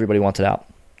 everybody wants it out.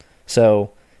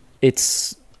 So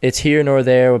it's here nor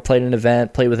there. We played an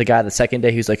event, played with a guy the second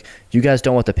day. He was like, "You guys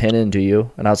don't want the pin in, do you?"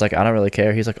 And I was like, "I don't really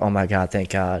care." He's like, "Oh my God,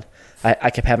 thank God." I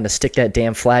kept having to stick that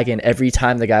damn flag in every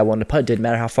time the guy wanted to putt. It didn't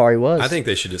matter how far he was. I think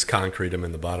they should just concrete him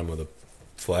in the bottom of the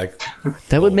flag.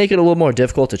 That would make it a little more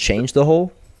difficult to change the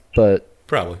hole, but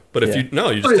probably. But if Yeah.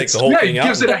 you just take the whole thing it out.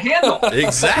 gives it a handle.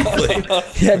 Exactly.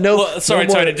 yeah, no. Well, sorry,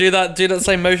 no more- Tony. Do that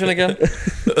same motion again.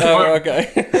 Oh,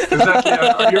 okay. Is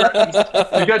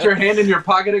that, you got your hand in your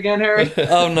pocket again, Harry?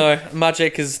 Oh no,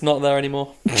 magic is not there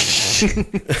anymore.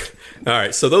 All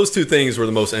right, so those two things were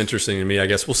the most interesting to me. I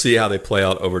guess we'll see how they play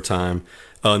out over time.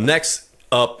 Next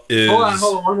up is...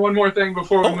 Hold on. One more thing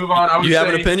before we move on. I would You have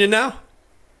say, an opinion now?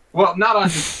 Well, not on,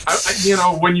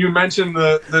 when you mentioned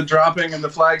the dropping and the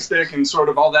flag stick and sort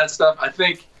of all that stuff, I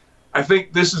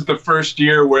think this is the first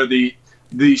year where the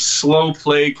slow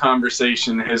play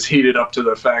conversation has heated up to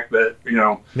the fact that,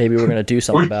 Maybe we're gonna do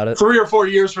something about it. 3 or 4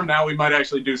 years from now, we might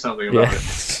actually do something about Yeah.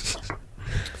 it.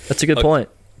 That's a good point.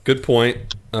 Good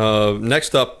point.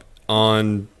 Next up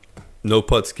on No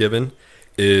Putts Given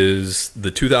is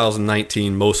the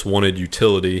 2019 Most Wanted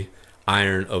Utility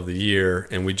Iron of the Year,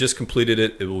 and we just completed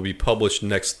it. It will be published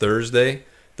next Thursday.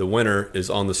 The winner is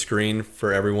on the screen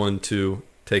for everyone to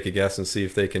take a guess and see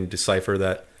if they can decipher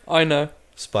that I know.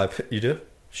 spy. You do?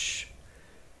 Shh.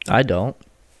 I don't.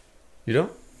 You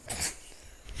don't?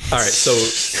 All right, so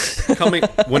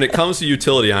when it comes to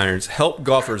utility irons, help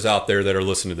golfers out there that are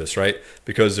listening to this, right?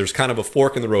 Because there's kind of a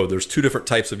fork in the road. There's two different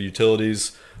types of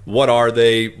utilities. What are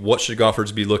they? What should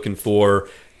golfers be looking for?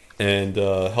 And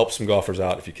help some golfers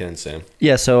out if you can, Sam.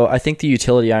 Yeah, so I think the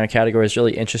utility iron category is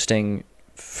really interesting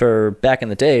for back in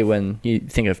the day when you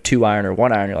think of 2 iron or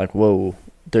 1 iron, you're like, whoa,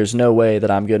 there's no way that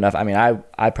I'm good enough. I mean,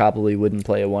 I probably wouldn't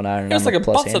play a 1 iron. It's I'm like a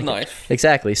plus butter handicap. knife.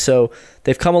 Exactly. So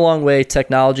they've come a long way.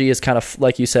 Technology is kind of,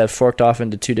 like you said, forked off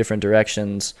into 2 different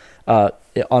directions.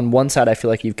 On one side, I feel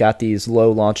like you've got these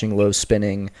low launching, low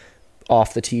spinning,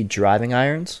 off the tee driving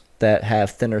irons that have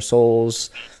thinner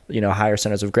soles, higher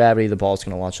centers of gravity. The ball's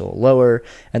going to launch a little lower.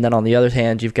 And then on the other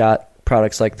hand, you've got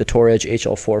products like the Tour Edge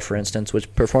HL4, for instance,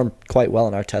 which performed quite well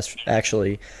in our test,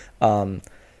 actually.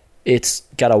 It's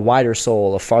got a wider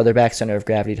sole, a farther back center of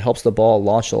gravity. It helps the ball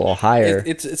launch a little higher.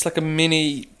 It's like a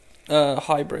mini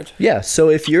hybrid. Yeah, so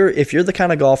if you're the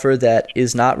kind of golfer that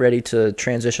is not ready to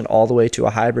transition all the way to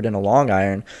a hybrid and a long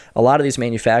iron, a lot of these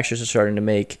manufacturers are starting to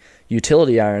make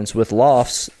utility irons with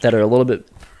lofts that are a little bit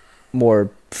more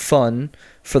fun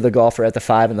for the golfer at the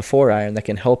 5 and the 4 iron that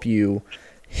can help you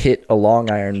hit a long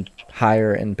iron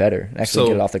higher and better and actually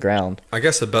get it off the ground. I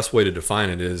guess the best way to define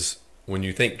it is when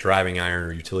you think driving iron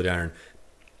or utility iron,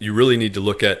 you really need to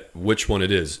look at which one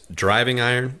it is, driving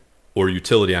iron or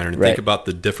utility iron, and Right. think about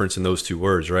the difference in those two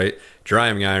words, right?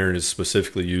 Driving iron is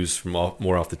specifically used from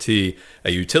more off the tee.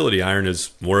 A utility iron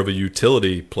is more of a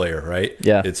utility player, right?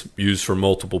 Yeah. It's used for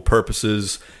multiple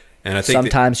purposes. And I think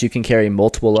Sometimes you can carry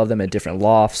multiple of them at different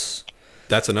lofts.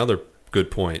 that's another good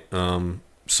point.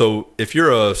 So if you're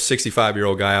a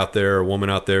 65-year-old guy out there, or woman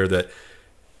out there that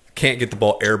can't get the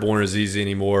ball airborne as easy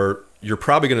anymore, you're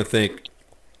probably going to think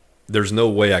there's no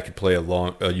way I could play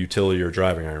a utility or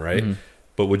driving iron, right? Mm-hmm.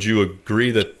 But would you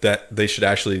agree that they should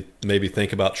actually maybe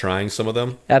think about trying some of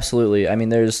them? Absolutely. I mean,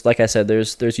 like I said,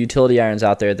 there's utility irons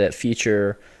out there that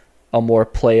feature a more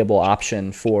playable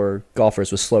option for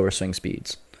golfers with slower swing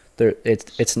speeds.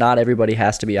 It's not everybody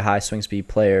has to be a high swing speed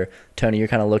player. Tony, you're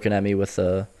kind of looking at me with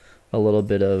a little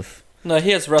bit of No, he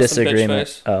has rust and bitch disagreement.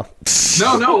 face.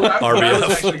 Oh, No. What I was RBF.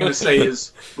 actually going to say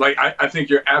is, I think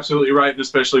you're absolutely right, and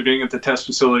especially being at the test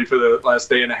facility for the last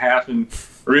day and a half and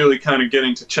really kind of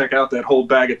getting to check out that whole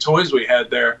bag of toys we had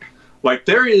there.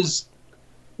 There is,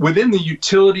 within the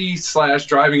utility /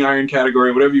 driving iron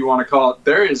category, whatever you want to call it,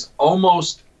 there is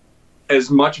almost as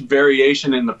much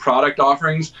variation in the product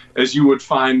offerings as you would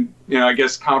find, I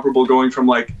guess comparable going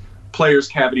from player's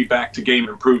cavity back to game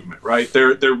improvement, right?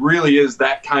 There really is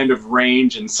that kind of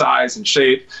range and size and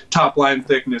shape, top line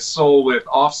thickness, sole width,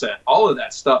 offset, all of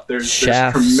that stuff. There's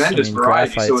shafts, tremendous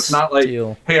variety. So it's not like,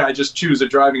 steel. hey, I just choose a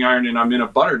driving iron and I'm in a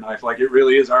butter knife. It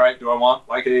really is, all right, do I want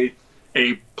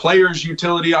a player's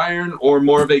utility iron or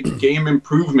more of a game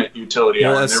improvement utility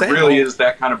Well, iron? as There Sam- really is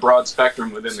that kind of broad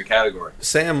spectrum within the category.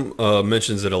 Sam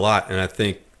mentions it a lot, and I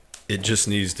think it just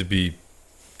needs to be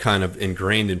kind of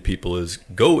ingrained in people is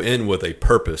go in with a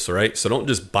purpose, right? So don't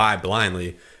just buy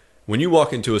blindly. When you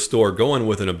walk into a store, go in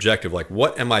with an objective, like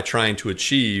what am I trying to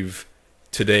achieve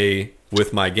today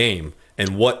with my game?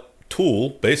 And what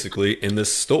tool, basically, in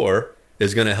this store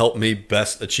is going to help me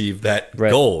best achieve that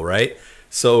Right. goal, right?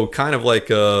 So kind of like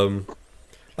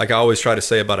like I always try to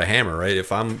say about a hammer, right?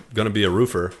 If I'm going to be a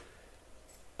roofer,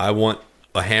 I want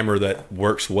a hammer that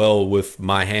works well with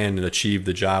my hand and achieve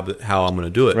the job how I'm going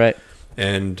to do it. Right.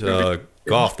 And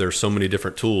golf, there's so many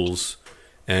different tools,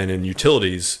 and in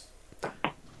utilities,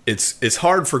 it's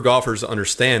hard for golfers to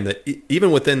understand that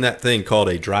even within that thing called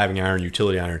a driving iron,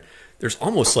 utility iron, there's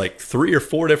almost like 3 or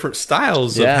 4 different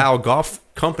styles of how golf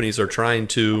companies are trying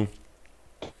to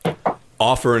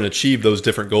offer and achieve those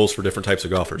different goals for different types of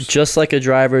golfers. Just like a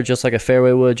driver, just like a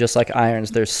fairway wood, just like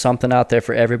irons, there's something out there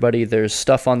for everybody. There's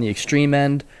stuff on the extreme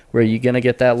end where you're going to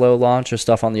get that low launch, or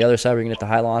stuff on the other side where you're going to get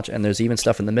the high launch, and there's even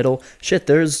stuff in the middle. Shit,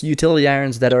 there's utility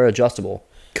irons that are adjustable.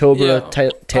 Cobra,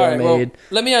 TaylorMade. All right, well,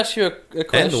 let me ask you a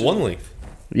question. And the one length.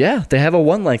 Yeah, they have a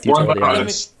one-length utility iron.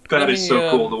 That is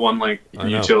so cool, the one length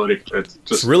utility.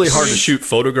 It's really hard to shoot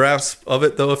photographs of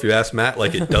it, though, if you ask Matt.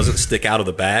 Like, it doesn't stick out of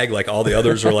the bag. Like, all the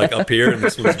others are, like, up here, and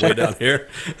this one's way down here.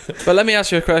 But let me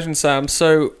ask you a question, Sam.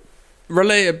 So,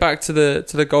 relate it back to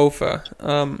the golfer.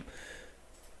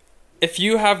 If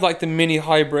you have, like, the mini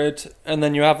hybrid, and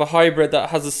then you have a hybrid that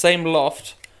has the same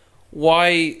loft,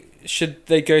 why should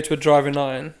they go to a driving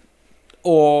iron?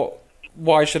 Or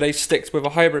why should they stick with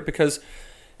a hybrid? Because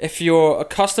if you're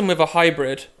accustomed with a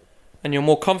hybrid and you're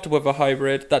more comfortable with a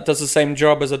hybrid that does the same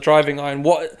job as a driving iron,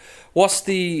 what's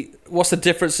the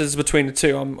differences between the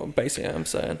two? I'm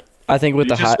saying. I think with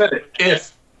you just said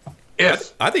it.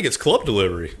 If I think it's club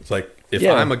delivery. It's like, if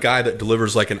I'm a guy that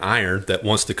delivers like an iron that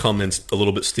wants to come in a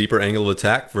little bit steeper angle of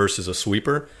attack versus a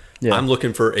sweeper, I'm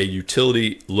looking for a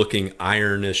utility looking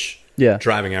ironish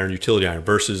driving iron, utility iron,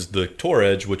 versus the Tour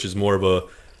Edge, which is more of a,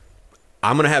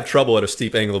 I'm going to have trouble at a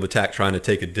steep angle of attack trying to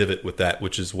take a divot with that,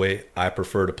 which is the way I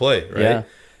prefer to play, right? Yeah.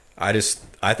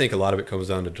 I think a lot of it comes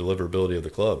down to deliverability of the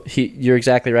club. You're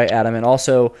exactly right, Adam. And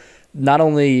also, not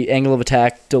only angle of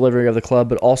attack, delivery of the club,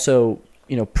 but also,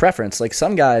 preference. Like,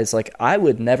 some guys, like, I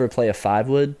would never play a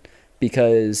 5-wood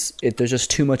because there's just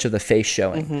too much of the face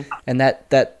showing. Mm-hmm. And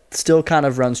that still kind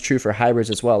of runs true for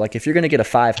hybrids as well. Like, if you're going to get a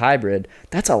 5 hybrid,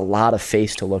 that's a lot of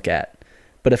face to look at.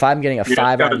 But if I'm getting a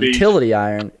 5-iron utility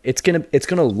iron, it's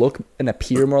gonna look and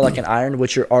appear more like an iron,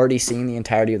 which you're already seeing the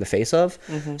entirety of the face of.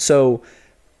 Mm-hmm. So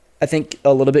I think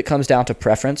a little bit comes down to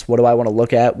preference. What do I want to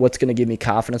look at? What's going to give me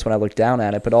confidence when I look down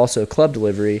at it? But also club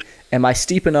delivery. Am I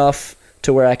steep enough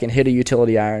to where I can hit a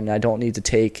utility iron and I don't need to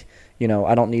take,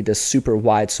 I don't need this super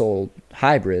wide-soled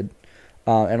hybrid.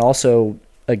 And also,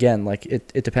 again, like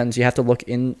it depends. You have to look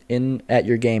in at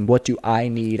your game. What do I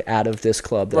need out of this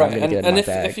club that I'm going to get in my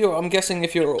bag? I'm guessing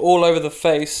if you're all over the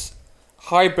face,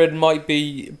 hybrid might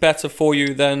be better for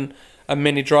you than a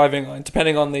mini driving iron,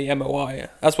 depending on the MOI.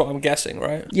 That's what I'm guessing,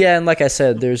 right? Yeah, and like I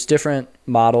said, there's different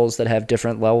models that have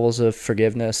different levels of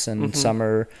forgiveness, and some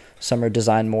are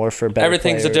designed more for better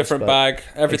Everything's players, a different bag.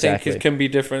 Everything can be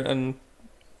different and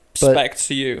spec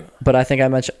to you. But I think I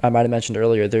might have mentioned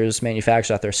earlier, there's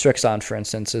manufacturers out there. Strixon, for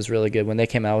instance, is really good. When they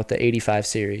came out with the 85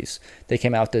 series, they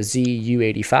came out with the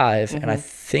ZU85, and I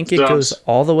think it goes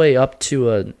all the way up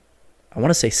to I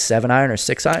want to say 7-iron or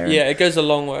 6-iron. Yeah, it goes a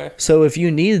long way. So if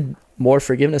you need more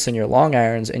forgiveness in your long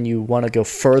irons and you want to go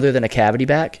further than a cavity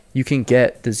back, you can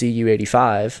get the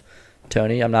ZU85.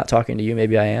 Tony, I'm not talking to you.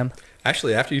 Maybe I am.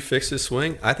 Actually, after you fix his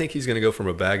swing, I think he's going to go from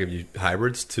a bag of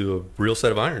hybrids to a real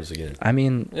set of irons again. I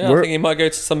mean, I think he might go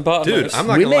to some button. Dude, I'm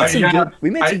not going to lie.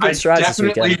 We made some good strides this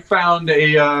weekend. I definitely found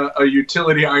a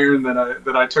utility iron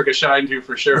that I took a shine to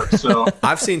for sure. So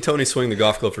I've seen Tony swing the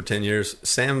golf club for 10 years.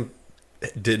 Sam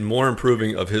did more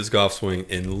improving of his golf swing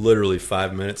in literally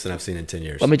 5 minutes than I've seen in 10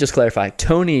 years. Let me just clarify.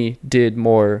 Tony did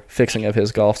more fixing of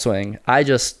his golf swing. I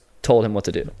just told him what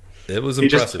to do. It was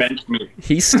impressive. He just benched me.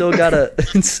 He's still got a...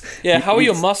 Yeah, how are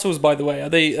your muscles, by the way? Are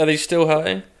they still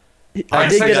hurting? I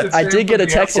did get a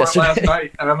text yesterday. Last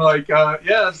night, and I'm like,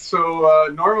 so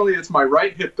normally it's my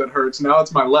right hip that hurts. Now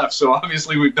it's my left. So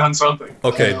obviously we've done something.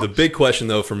 Okay, the big question,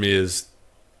 though, for me is,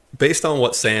 based on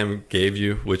what Sam gave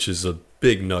you, which is a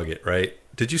big nugget, right?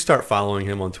 Did you start following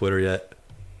him on Twitter yet?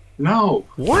 No.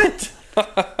 What?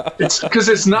 It's because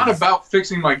it's not about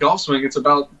fixing my golf swing. It's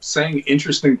about saying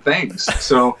interesting things.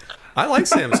 So I like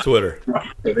Sam's Twitter.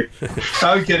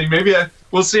 I'm kidding. Maybe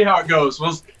we'll see how it goes.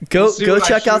 Go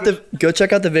check out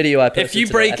the video I posted.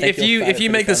 If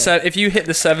you hit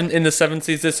the 7 in the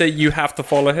 70s this year, you have to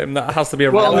follow him. That has to be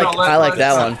a rule. I like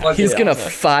that one. He's gonna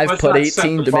 5-putt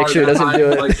 18 to make sure he doesn't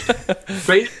do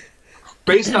it.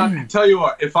 Based on, tell you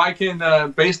what, if I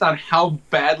can, based on how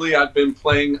badly I've been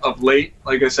playing of late,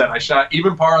 like I said, I shot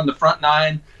even par on the front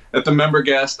 9 at the member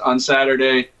guest on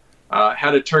Saturday,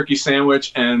 had a turkey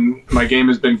sandwich, and my game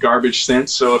has been garbage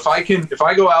since. So if I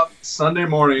go out Sunday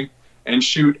morning and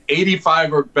shoot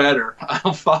 85 or better,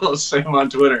 I'll follow Sam on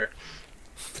Twitter.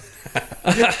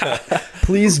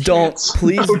 Please don't.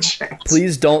 Please, No chance.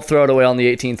 please don't throw it away on the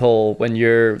 18th hole when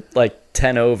you're like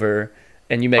 10 over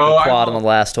and you make Oh, a I quad on won't. the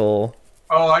last hole.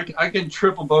 Oh, I can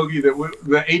triple bogey that.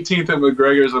 The 18th at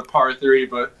McGregor is a par 3,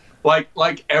 but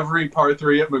like every par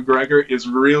 3 at McGregor is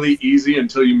really easy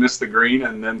until you miss the green,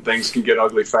 and then things can get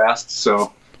ugly fast.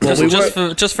 So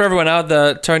Just for everyone out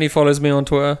there, Tony follows me on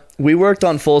Twitter. We worked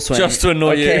on full swing. Just to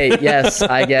annoy you. Okay, yes,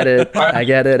 I get it. I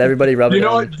get it. Everybody rub it you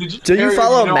know in. what? Did you, Do you Harry,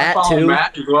 follow I Matt, follow too?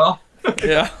 Matt as well.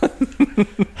 Yeah. All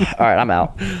right, I'm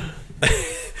out.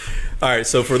 All right,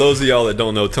 so for those of y'all that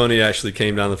don't know, Tony actually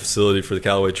came down the facility for the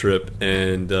Callaway trip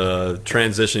and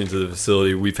transitioning to the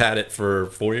facility. We've had it for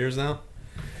 4 years now.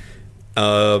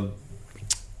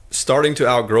 Starting to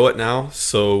outgrow it now,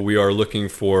 so we are looking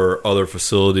for other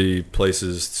facility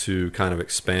places to kind of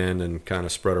expand and kind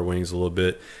of spread our wings a little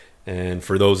bit. And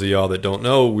for those of y'all that don't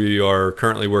know, we are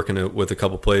currently working with a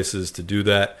couple places to do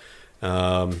that.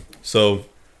 So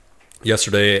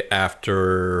yesterday,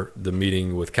 after the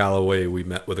meeting with Callaway, we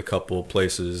met with a couple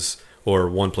places, or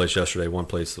one place yesterday, one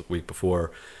place the week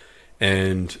before.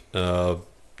 And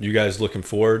you guys looking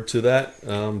forward to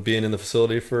that, being in the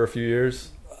facility for a few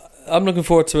years? I'm looking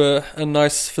forward to a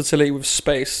nice facility with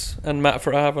space and Matt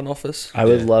for to have an office. I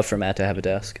would Yeah. love for Matt to have a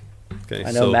desk. Okay,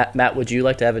 I know, Matt, would you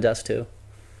like to have a desk too?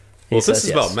 He Well, if this says is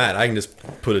yes. about Matt, I can just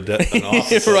put an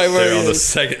office Right up where there he on the is.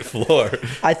 second floor.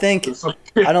 I think, So,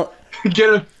 I don't,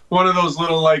 get one of those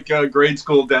little grade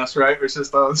school desks, right? Where it's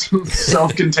just a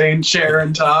self-contained chair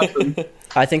and top. And,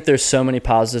 I think there's so many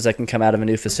positives that can come out of a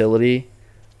new facility.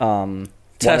 One of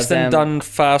Testing them- done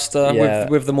faster Yeah.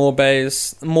 with the more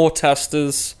bays, more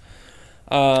testers.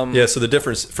 Yeah, so the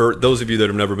difference, for those of you that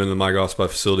have never been to the My Golf Spot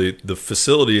facility, the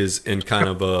facility is in kind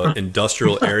of a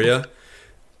industrial area.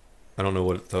 I don't know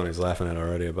what Tony's laughing at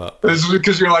already about. this is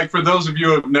because you're like, for those of you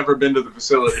who have never been to the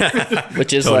facility,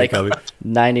 which is Tony like Covey.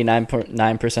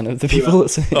 99.9% of the people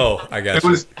listening. Oh, I got it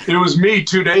you. was me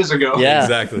 2 days ago. Yeah,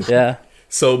 exactly. Yeah,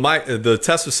 So the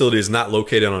test facility is not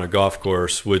located on a golf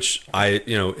course, which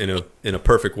in a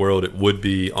perfect world it would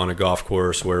be on a golf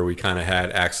course where we kind of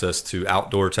had access to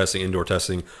outdoor testing, indoor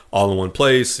testing, all in one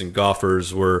place, and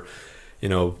golfers were,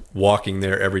 walking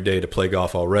there every day to play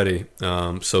golf already.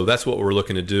 So that's what we're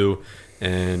looking to do,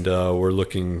 and we're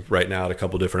looking right now at a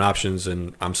couple different options,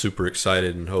 and I'm super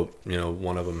excited and hope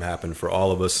one of them happen for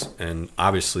all of us, and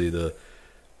obviously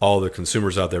all the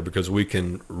consumers out there, because we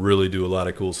can really do a lot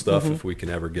of cool stuff if we can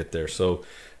ever get there. So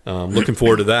looking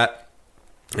forward to that.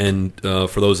 And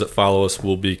for those that follow us,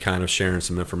 we'll be kind of sharing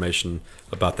some information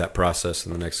about that process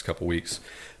in the next couple weeks.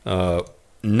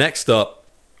 Next up,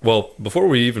 well, before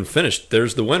we even finish,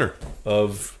 there's the winner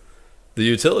of the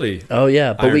utility Oh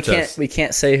yeah, but Iron we test.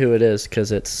 can't say who it is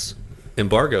because it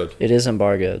embargoed. is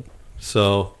embargoed.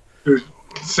 So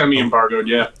Semi-embargoed,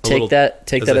 yeah. Take that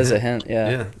as as a a hint.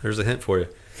 yeah, there's a hint for you.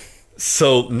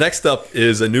 So next up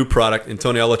is a new product, and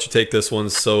Tony, I'll let you take this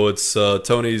one. So it's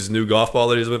Tony's new golf ball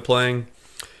that he's been playing.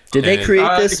 Did they And-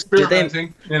 create this? Did they?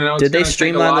 Experimenting. It's did they gonna take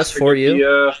streamline a lot this to for get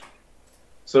you?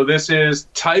 So this is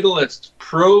Titleist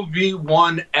Pro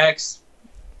V1X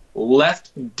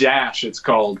Left Dash, it's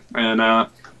called. And I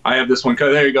have this one.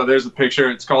 There you go. There's a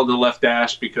picture. It's called the Left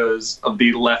Dash because of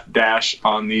the left dash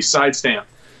on the side stamp.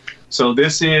 So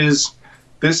this is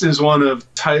one of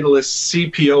Titleist's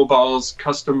CPO balls,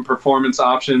 custom performance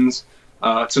options.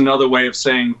 It's another way of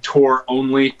saying tour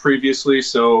only previously.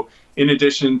 So in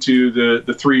addition to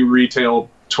the 3 retail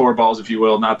tour balls, if you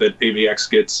will, not that AVX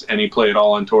gets any play at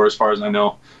all on tour as far as I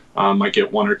know. Might get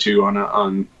 1 or 2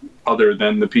 on other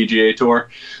than the PGA Tour.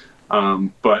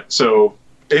 But so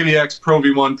AVX, Pro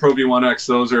V1, Pro V1X,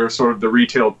 those are sort of the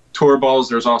retail tour balls.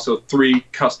 There's also 3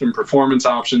 custom performance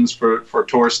options for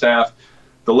tour staff.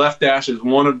 The Left Dash is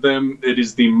one of them. It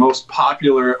is the most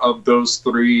popular of those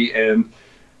 3, and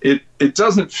it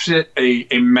doesn't fit a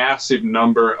massive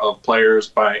number of players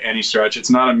by any stretch. It's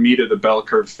not a meat of the bell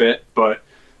curve fit, but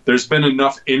there's been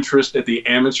enough interest at the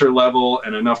amateur level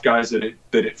and enough guys that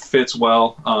it fits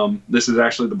well. This is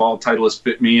actually the ball Titleist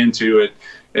fit me into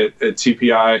at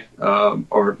TPI,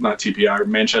 or not TPI, or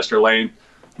Manchester Lane,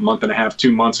 a month and a half,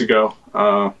 2 months ago.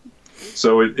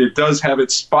 So it does have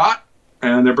its spot,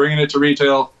 and they're bringing it to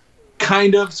retail,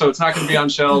 kind of. So it's not going to be on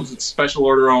shelves. It's special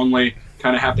order only.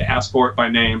 Kind of have to ask for it by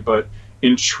name, but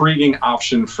intriguing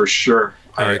option for sure.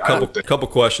 All right, couple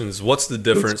questions. What's the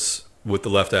difference with the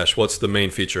Left Dash? What's the main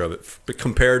feature of it,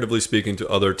 comparatively speaking to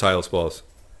other Titleist balls?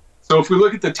 So if we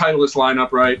look at the Titleist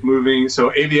lineup, right, moving, so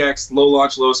AVX, low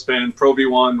launch, low spin, Pro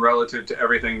V1 relative to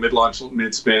everything, mid launch,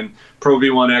 mid spin, Pro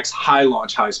V1X, high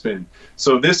launch, high spin.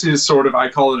 So this is sort of, I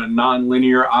call it a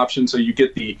non-linear option. So you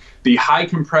get the high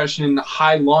compression,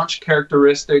 high launch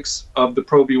characteristics of the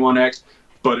Pro V1X,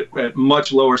 but at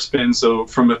much lower spin. So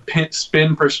from a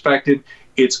spin perspective,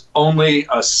 it's only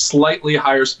a slightly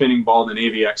higher spinning ball than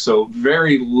AVX. So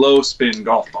very low spin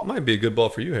golf ball. Might be a good ball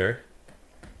for you, Harry.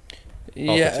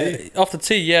 Off the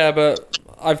tee, yeah, but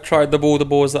I've tried the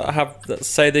balls that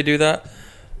say they do that,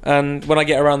 and when I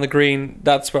get around the green,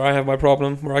 that's where I have my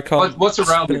problem, where I can't. What's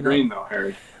around the green though,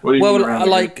 Harry? What do you mean around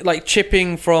like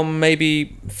chipping from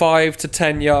maybe 5 to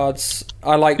 10 yards.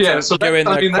 I like to go in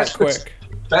there quite quick.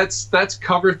 That's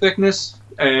cover thickness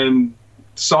and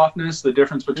softness, the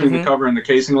difference between the cover and the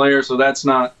casing layer. So that's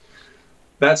not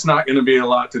going to be a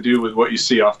lot to do with what you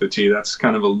see off the tee. That's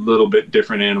kind of a little bit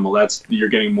different animal. You're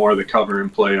getting more of the cover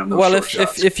and play on those short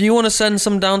shots. If you want to send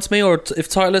some down to me, or if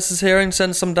Titleist is hearing,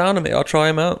 send some down to me. I'll try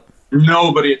them out.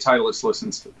 Nobody at Titleist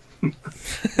listens to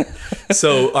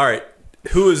So, all right,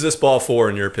 who is this ball for,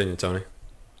 in your opinion, Tony?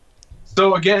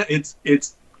 So again, it's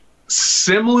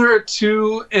similar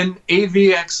to an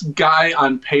AVX guy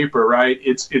on paper, right?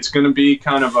 It's going to be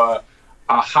kind of a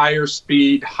higher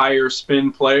speed, higher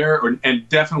spin player, and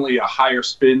definitely a higher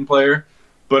spin player.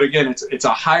 But again, it's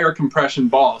a higher compression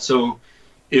ball. So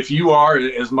if you are,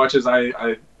 as much as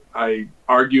I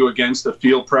argue against the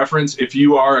field preference, if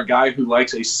you are a guy who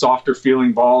likes a softer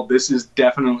feeling ball, this is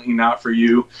definitely not for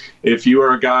you. If you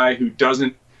are a guy who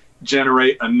doesn't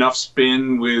generate enough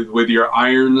spin with your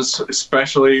irons,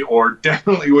 especially, or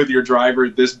definitely with your driver,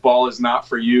 this ball is not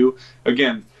for you.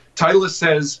 Again, Titleist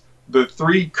says the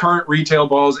 3 current retail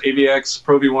balls, AVX,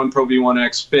 Pro V1, Pro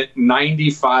V1X, fit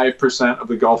 95% of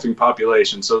the golfing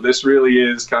population. So this really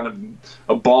is kind of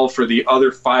a ball for the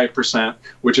other 5%,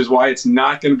 which is why it's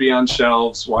not going to be on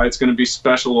shelves, why it's going to be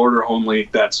special order only,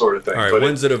 that sort of thing. All right, but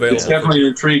when's it available? It's definitely an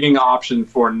intriguing option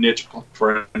for a niche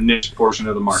portion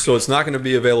of the market. So it's not going to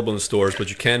be available in stores, but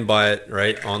you can buy it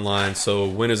right online. So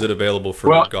when is it available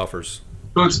for golfers?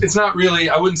 So it's not really,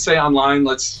 I wouldn't say online.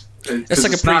 It's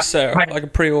like a pre-sale, like a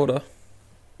pre-order.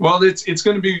 Well, it's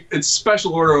going to be, it's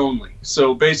special order only.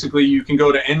 So basically, you can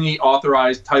go to any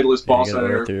authorized Titleist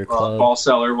ball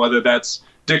seller, whether that's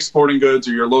Dick's Sporting Goods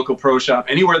or your local pro shop,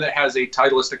 anywhere that has a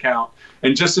Titleist account.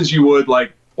 And just as you would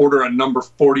like order a number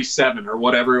 47 or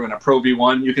whatever in a Pro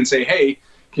V1, you can say, hey,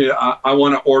 I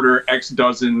want to order X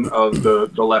dozen of the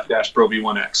Left Dash Pro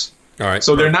V1X. All right.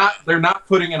 So they're not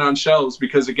putting it on shelves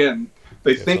because again,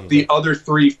 they think the other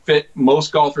 3 fit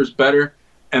most golfers better,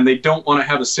 and they don't want to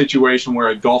have a situation where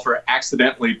a golfer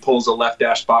accidentally pulls a Left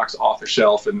Dash box off a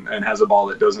shelf and has a ball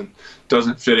that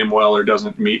doesn't fit him well or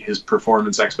doesn't meet his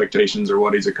performance expectations or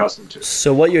what he's accustomed to.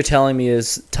 So what you're telling me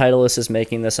is Titleist is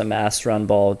making this a mass run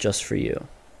ball just for you.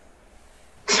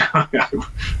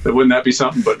 Wouldn't that be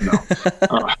something? But no.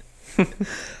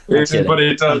 But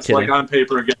it does, like on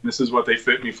paper, again, this is what they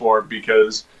fit me for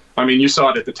because, I mean, you saw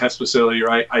it at the test facility,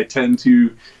 right? I tend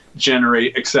to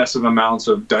generate excessive amounts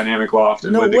of dynamic loft,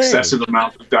 and excessive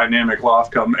amounts of dynamic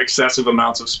loft come excessive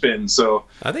amounts of spin. So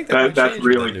I think that's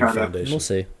really kind of. We'll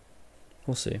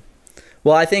see.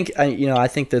 Well, I think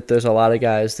that there's a lot of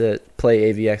guys that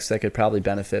play AVX that could probably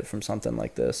benefit from something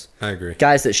like this. I agree.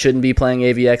 Guys that shouldn't be playing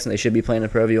AVX and they should be playing a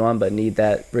Pro V1, but need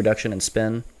that reduction in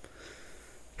spin.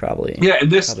 Probably. Yeah,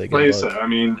 and this place, I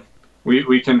mean,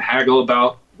 we can haggle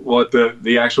about what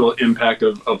the actual impact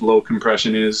of low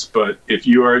compression is, but if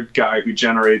you are a guy who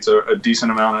generates a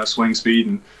decent amount of swing speed,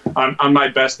 and on my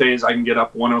best days I can get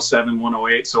up 107,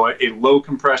 108, so a low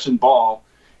compression ball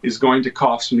is going to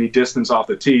cost me distance off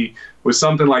the tee. With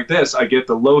something like this, I get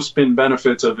the low spin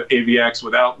benefits of AVX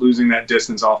without losing that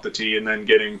distance off the tee and then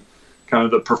getting kind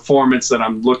of the performance that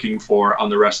I'm looking for on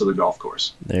the rest of the golf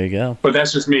course. There you go. But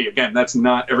that's just me. Again, that's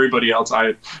not everybody else.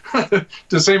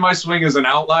 To say my swing is an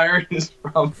outlier is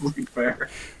probably fair.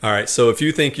 All right, so if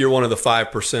you think you're one of the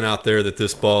 5% out there that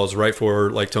this ball is right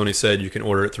for, like Tony said, you can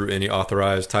order it through any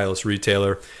authorized Titleist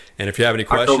retailer. And if you have any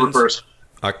questions...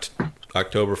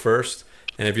 October 1st.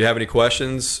 And if you have any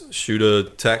questions, shoot a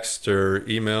text or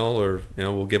email, or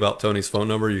we'll give out Tony's phone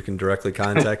number. You can directly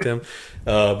contact him.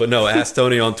 But no, ask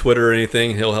Tony on Twitter or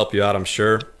anything. He'll help you out, I'm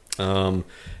sure. And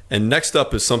next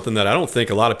up is something that I don't think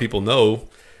a lot of people know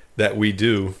that we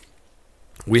do.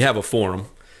 We have a forum,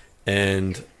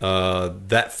 and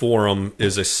that forum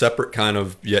is a separate kind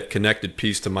of yet connected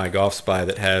piece to My Golf Spy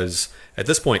that has, at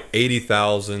this point,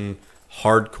 80,000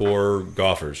 hardcore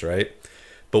golfers, right?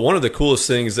 But one of the coolest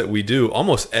things that we do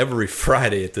almost every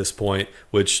Friday at this point,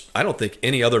 which I don't think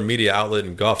any other media outlet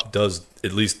in golf does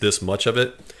at least this much of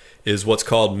it, is what's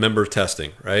called member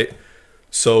testing, right?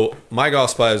 So My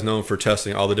Golf Spy is known for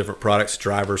testing all the different products,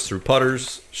 drivers through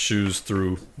putters, shoes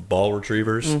through ball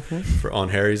retrievers on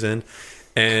Harry's end.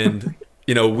 And,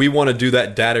 we want to do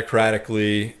that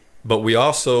datacratically, but we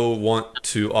also want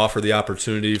to offer the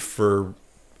opportunity for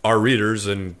our readers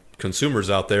and consumers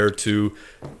out there to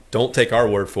don't take our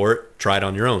word for it, try it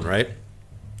on your own, right?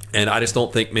 And I just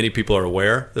don't think many people are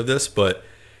aware of this, but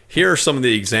here are some of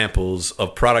the examples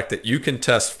of product that you can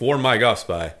test for My Golf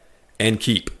Spy and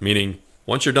keep, meaning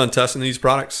once you're done testing these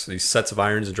products, these sets of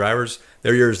irons and drivers,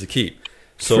 they're yours to keep.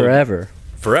 So Forever.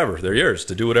 They're yours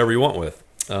to do whatever you want with.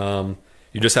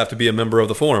 You just have to be a member of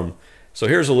the forum. So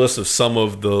here's a list of some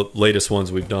of the latest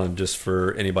ones we've done, just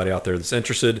for anybody out there that's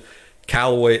interested.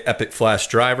 Callaway Epic Flash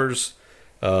drivers.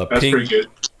 That's pretty good.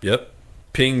 Yep.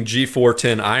 Ping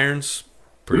G410 irons.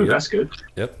 Ooh, that's good.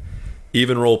 Yep.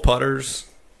 Even roll putters.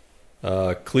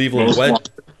 Cleveland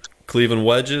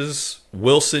wedges.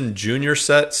 Wilson Junior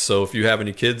sets. So if you have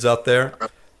any kids out there,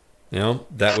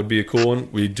 that would be a cool one.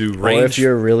 We do range. Or if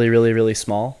you're really, really, really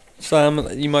small.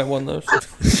 Sam, you might want those.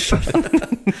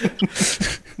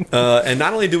 And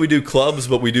not only do we do clubs,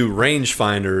 but we do range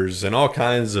finders and all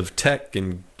kinds of tech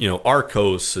and,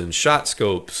 Arcos and shot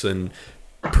scopes and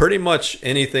pretty much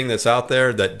anything that's out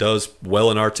there that does well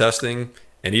in our testing,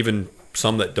 and even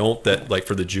some that don't, that like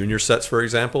for the junior sets, for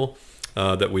example,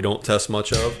 that we don't test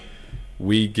much of,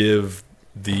 we give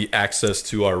the access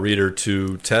to our reader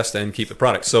to test and keep the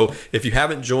product. So if you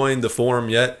haven't joined the forum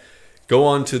yet, go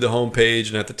on to the homepage,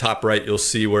 and at the top right, you'll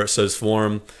see where it says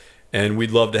forum, and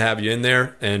we'd love to have you in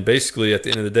there. And basically, at the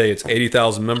end of the day, it's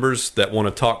 80,000 members that want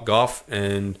to talk golf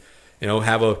and,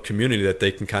 have a community that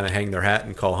they can kind of hang their hat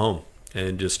and call home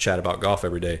and just chat about golf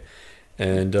every day.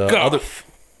 And golf.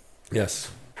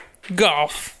 Yes.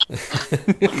 Golf.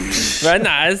 Very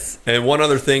nice. And one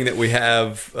other thing that we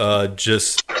have,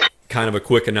 just kind of a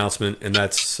quick announcement, and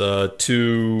that's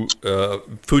Fujikura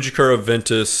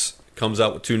Ventus comes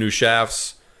out with 2 new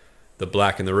shafts, the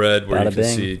black and the red, where you can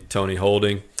see Tony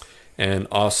holding. And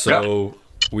also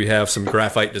we have some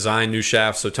Graphite Design new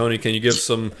shafts. So Tony, can you give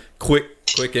some quick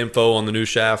info on the new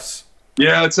shafts?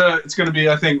 Yeah, it's going to be,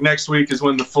 I think next week is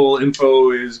when the full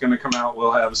info is going to come out.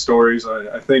 We'll have stories.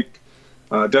 I think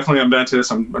definitely on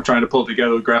Ventus. I'm trying to pull it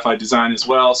together with Graphite Design as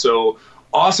well. So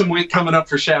awesome week coming up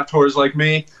for shaft whores like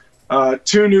me.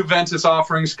 2 new Ventus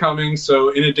offerings coming. So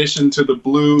in addition to the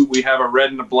blue, we have a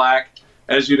red and a black,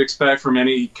 as you'd expect from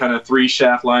any kind of 3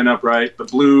 shaft lineup, right? The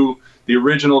blue, the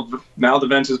original, now the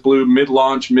Ventus blue,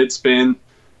 mid-launch, mid-spin,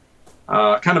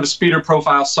 kind of a speeder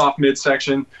profile, soft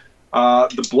midsection.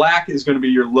 The black is going to be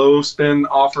your low spin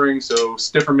offering, so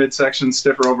stiffer midsection,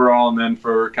 stiffer overall, and then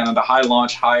for kind of the high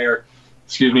launch, higher,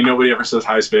 nobody ever says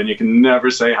high spin. You can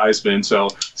never say high spin. So,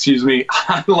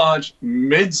 high launch,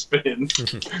 mid spin,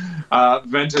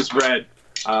 Ventus red.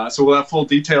 So we'll have full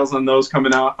details on those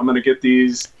coming out. I'm going to get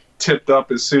these tipped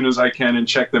up as soon as I can and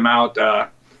check them out.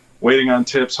 Waiting on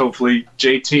tips, hopefully.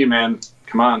 JT, man,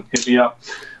 come on, hit me up.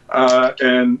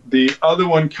 And the other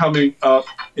one coming up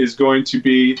is going to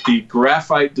be the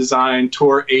Graphite Design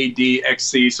Tour AD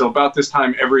XC. So about this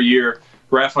time every year,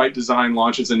 Graphite Design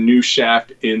launches a new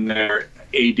shaft in their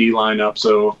AD lineup.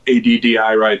 So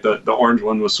ADDI, right? The orange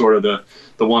one was sort of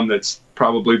the one that's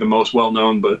probably the most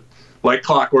well-known, but like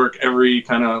clockwork, every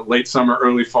kind of late summer,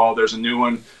 early fall, there's a new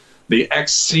one. The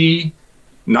XC,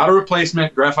 not a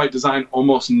replacement. Graphite Design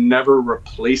almost never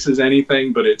replaces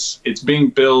anything, but it's being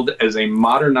billed as a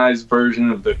modernized version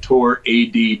of the Tour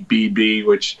AD-BB,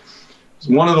 which is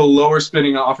one of the lower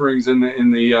spinning offerings in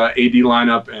the AD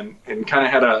lineup, and kind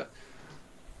of had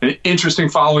an interesting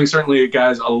following. Certainly,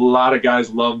 a lot of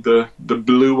guys love the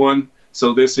blue one.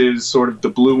 So this is sort of the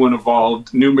blue one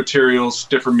evolved, new materials,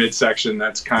 stiffer midsection.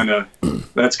 That's kind of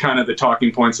the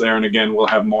talking points there. And again, we'll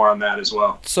have more on that as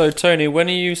well. So Tony, when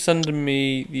are you sending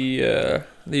me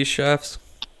these shafts?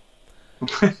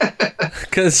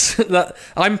 Because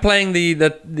I'm playing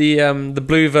the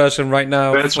blue version right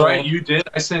now. That's right, you did.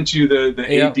 I sent you the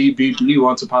ADBB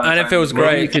once upon a time. And it feels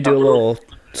great. You could do a little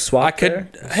swap.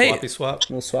 Swappy swap.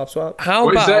 A little swap. How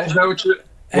about? Is that what you're?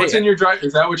 What's in your drive?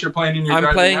 Is that what you're playing in your driver?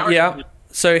 I'm playing, yeah.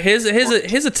 So here's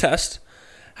a test.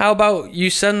 How about you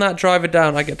send that driver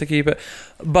down? I get to keep it,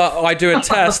 but I do a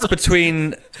test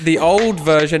between the old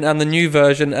version and the new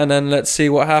version, and then let's see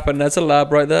what happened. There's a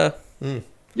lab right there.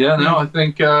 Yeah, no, I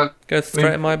think go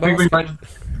straight in my box.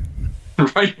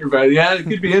 Right here, buddy. Yeah, it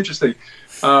could be interesting,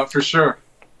 for sure.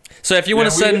 So if you want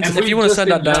to send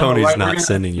that down, Tony's not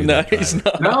sending you. No, he's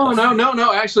not.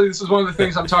 No. Actually, this is one of the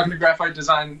things I'm talking to Graphite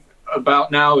Design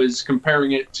about now, is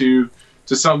comparing it to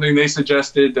something they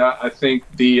suggested. I think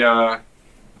the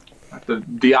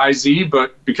the IZ,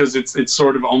 but because it's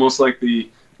sort of almost like I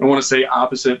don't want to say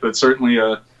opposite, but certainly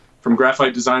from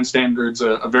Graphite Design Standards,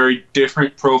 a very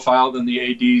different profile than the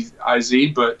AD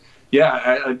IZ. But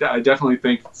yeah, I definitely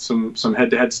think some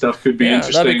head-to-head stuff could be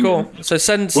interesting. That'd be cool. So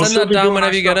send that down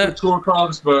whenever you get it. Tour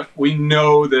clubs, but we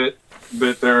know that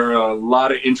there are a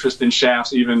lot of interest in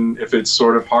shafts, even if it's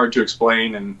sort of hard to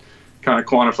explain and kind of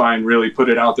quantify and really put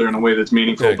it out there in a way that's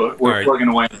meaningful. Okay. But we're plugging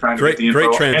away and trying to get the info.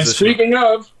 Great transition. And speaking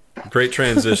of, great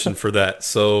transition for that.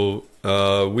 So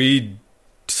we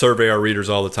survey our readers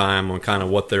all the time on kind of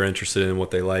what they're interested in,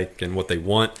 what they like, and what they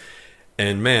want.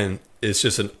 And man, it's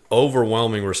just an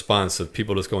overwhelming response of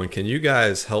people just going, can you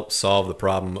guys help solve the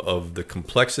problem of the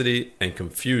complexity and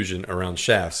confusion around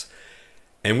shafts?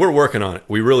 And we're working on it.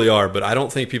 We really are. But I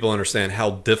don't think people understand how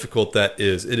difficult that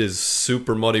is. It is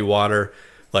super muddy water.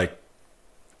 Like,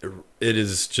 it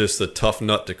is just a tough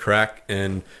nut to crack.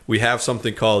 And we have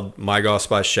something called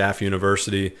MyGauss Shaft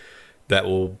University that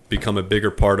will become a bigger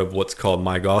part of what's called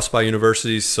MyGauss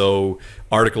University. So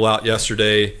article out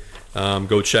yesterday.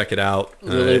 Go check it out.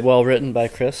 Really well written by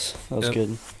Chris. That was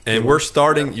good. And we're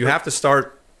starting. You have to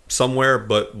start somewhere,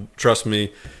 but trust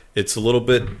me, it's a little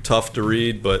bit tough to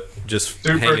read, but just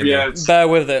hang in there. Bear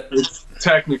with it. It's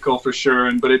technical for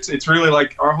sure, but it's really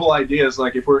like our whole idea is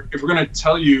like if we're going to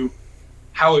tell you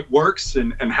how it works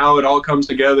and how it all comes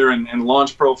together and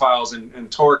launch profiles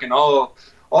and torque and all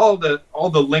the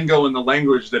lingo and the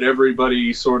language that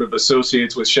everybody sort of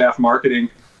associates with shaft marketing,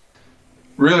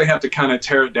 really have to kind of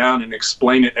tear it down and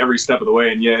explain it every step of the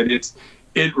way. And yeah,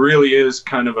 it really is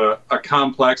kind of a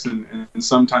complex and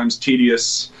sometimes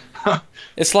tedious.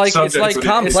 It's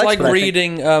like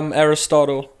reading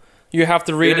Aristotle. You have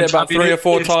to read it about 3 or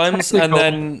 4 times, technical.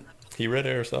 And then he read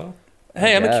Aristotle.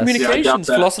 Hey, I'm in communications,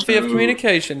 philosophy of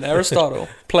communication, Aristotle,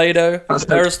 Plato,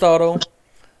 Aristotle.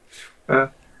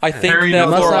 I think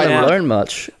therefore I am. Learn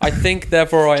much. I think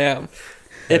therefore I am.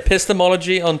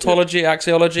 Epistemology, ontology,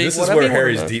 axiology. This is where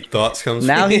Harry's deep thoughts comes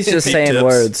now from. He's just saying tips.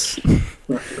 Words.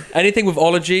 Anything with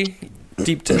ology,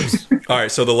 deep tips. All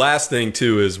right, so the last thing,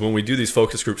 too, is when we do these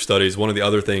focus group studies, one of the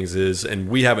other things is, and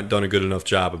we haven't done a good enough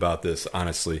job about this,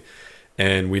 honestly,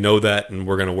 and we know that, and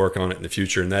we're going to work on it in the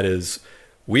future, and that is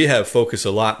we have focused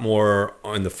a lot more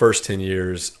on the first 10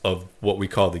 years of what we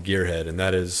call the gearhead, and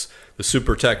that is the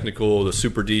super technical, the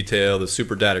super detailed, the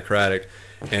super datacratic,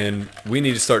 and we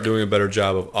need to start doing a better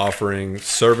job of offering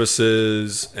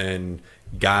services and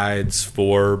guides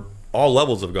for all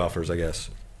levels of golfers, I guess.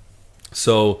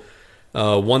 So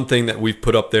one thing that we've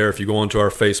put up there, if you go onto our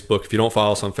Facebook, if you don't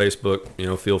follow us on Facebook,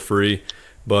 feel free.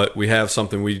 But we have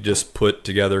something we just put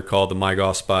together called the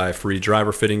MyGauss Free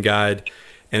Driver Fitting Guide.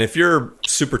 And if you're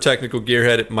super technical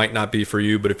gearhead, it might not be for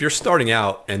you. But if you're starting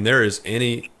out and there is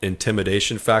any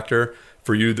intimidation factor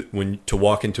for you to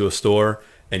walk into a store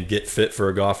and get fit for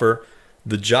a golfer,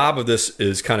 the job of this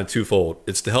is kind of twofold.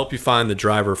 It's to help you find the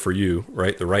driver for you,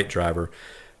 right? The right driver.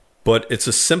 But it's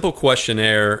a simple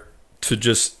questionnaire to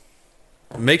just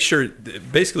make sure,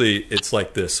 basically it's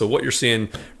like this. So what you're seeing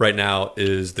right now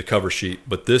is the cover sheet,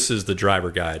 but this is the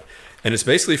driver guide. And it's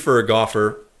basically for a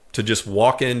golfer to just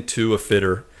walk into a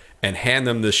fitter and hand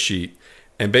them this sheet.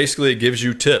 And basically it gives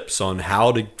you tips on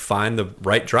how to find the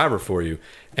right driver for you.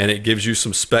 And it gives you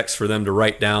some specs for them to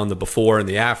write down the before and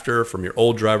the after from your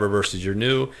old driver versus your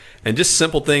new. And just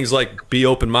simple things like be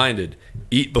open-minded,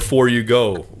 eat before you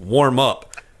go, warm up.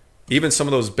 Even some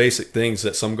of those basic things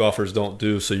that some golfers don't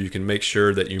do so you can make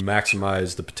sure that you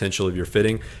maximize the potential of your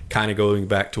fitting, kind of going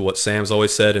back to what Sam's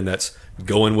always said, and that's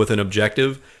going with an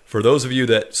objective. For those of you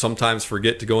that sometimes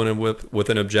forget to go in with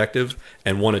an objective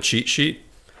and want a cheat sheet,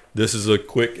 this is a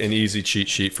quick and easy cheat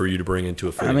sheet for you to bring into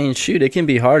a fitting. I mean, shoot, it can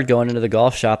be hard going into the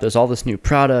golf shop. There's all this new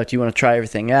product. You want to try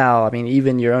everything out. I mean,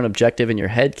 even your own objective in your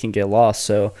head can get lost.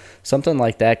 So something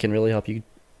like that can really help you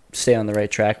stay on the right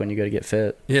track when you go to get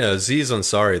fit. Yeah, Aziz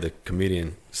Ansari, the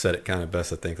comedian, said it kind of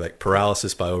best, I think, like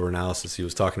paralysis by overanalysis. He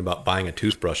was talking about buying a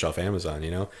toothbrush off Amazon,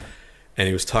 and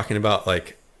he was talking about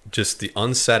like just the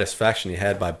unsatisfaction he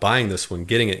had by buying this one,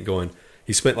 getting it and going,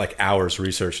 he spent like hours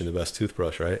researching the best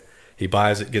toothbrush, right? He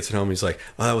buys it, gets it home, he's like,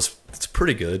 oh, it's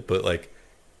pretty good, but like,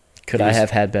 could I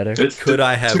have had better? Could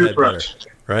I have had better,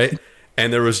 right?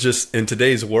 And there was just, in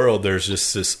today's world, there's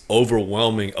just this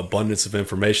overwhelming abundance of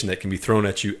information that can be thrown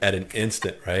at you at an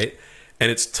instant, right?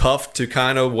 And it's tough to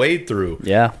kind of wade through.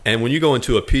 Yeah. And when you go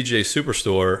into a PGA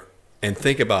Superstore and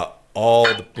think about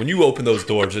when you open those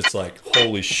doors, it's like,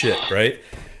 holy shit, right?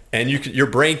 And your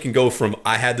brain can go from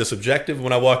I had this objective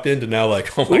when I walked in to now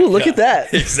like, oh my Ooh, God. look at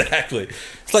that. Exactly.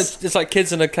 It's like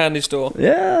kids in a candy store.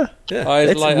 Yeah.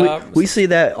 Eyes light up. We see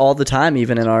that all the time,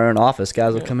 even in our own office.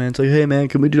 Guys will come in and say, hey, man,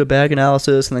 can we do a bag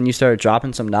analysis? And then you start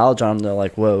dropping some knowledge on them. They're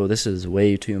like, whoa, this is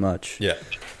way too much. Yeah.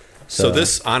 So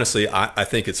this, honestly, I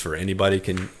think it's for anybody.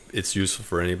 It's useful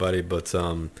for anybody. But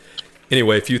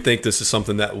anyway, if you think this is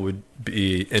something that would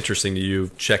be interesting to you,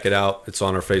 check it out. It's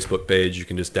on our Facebook page. You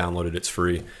can just download it. It's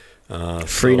free.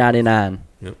 Free 99.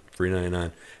 Yep, free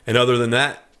 99. And other than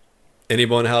that,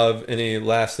 anyone have any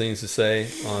last things to say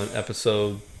on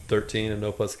episode 13 of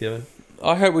No Putts Given?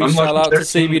 I hope we sell out to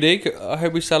CBD. I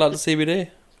hope we sell out to CBD.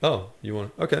 Oh, you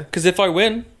want? Okay. Because if I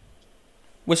win,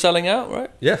 we're selling out,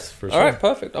 right? Yes, for sure. All right,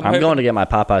 perfect. I'm going to get my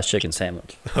Popeye's chicken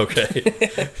sandwich.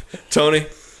 Okay. Tony,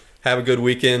 have a good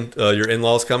weekend. Your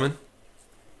in-laws coming?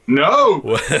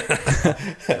 No.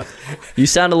 You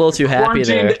sound a little too happy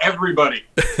there. Quarantined everybody.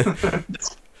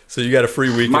 So you got a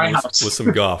free weekend with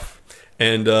some golf.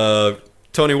 And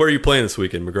Tony, where are you playing this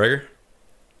weekend? McGregor?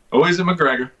 Always at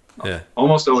McGregor. Yeah.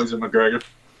 Almost always at McGregor.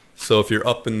 So if you're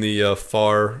up in the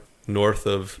far north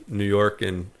of New York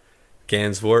and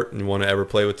Gansevoort and you want to ever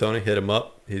play with Tony, hit him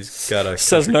up. He's got a...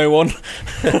 Says no one.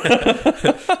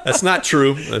 That's not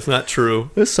true. That's not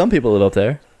true. There's some people that up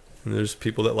there. And there's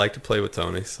people that like to play with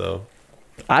Tony, so...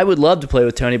 I would love to play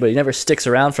with Tony, but he never sticks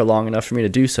around for long enough for me to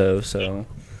do so.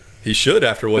 He should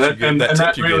after what you get.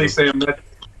 That really, Sam,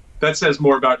 that says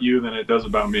more about you than it does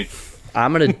about me.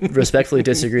 I'm going to respectfully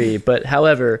disagree. But,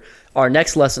 however, our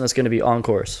next lesson is going to be on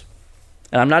course.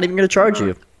 And I'm not even going to charge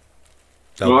you.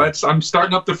 Well, I'm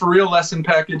starting up the for real lesson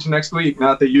package next week.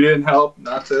 Not that you didn't help,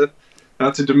 not to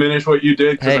diminish what you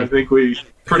did, because I think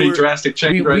pretty drastic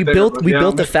change right there. We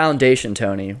built the foundation,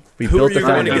 Tony. We built the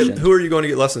foundation. Who are you going to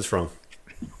get lessons from?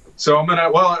 So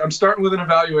I'm starting with an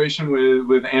evaluation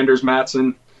with Anders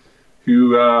Mattsson,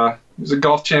 who is a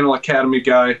Golf Channel Academy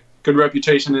guy. Good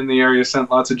reputation in the area.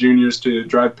 Sent lots of juniors to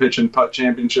Drive, Pitch, and Putt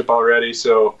Championship already.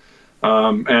 So,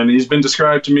 and he's been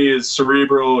described to me as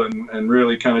cerebral and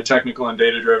really kind of technical and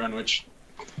data driven, which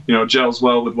gels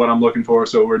well with what I'm looking for.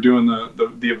 So we're doing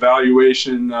the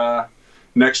evaluation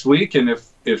next week, and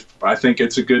if I think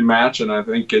it's a good match and I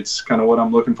think it's kind of what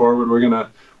I'm looking forward, we're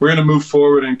gonna move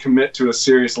forward and commit to a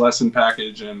serious lesson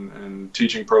package and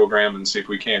teaching program and see if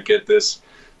we can't get this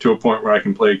to a point where I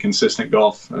can play consistent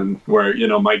golf and where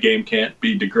my game can't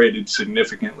be degraded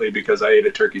significantly because I ate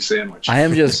a turkey sandwich. I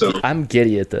am I'm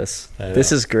giddy at this.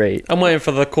 This is great. I'm waiting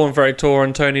for the Corn Ferry Tour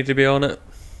and Tony to be on it.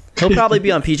 He'll probably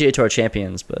be on PGA Tour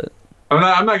Champions, but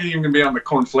I'm not even gonna be on the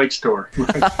Corn Flakes Tour.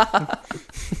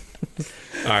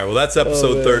 All right, well, that's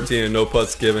episode 13 of No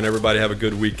Putts Given. Everybody have a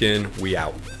good weekend. We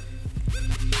out.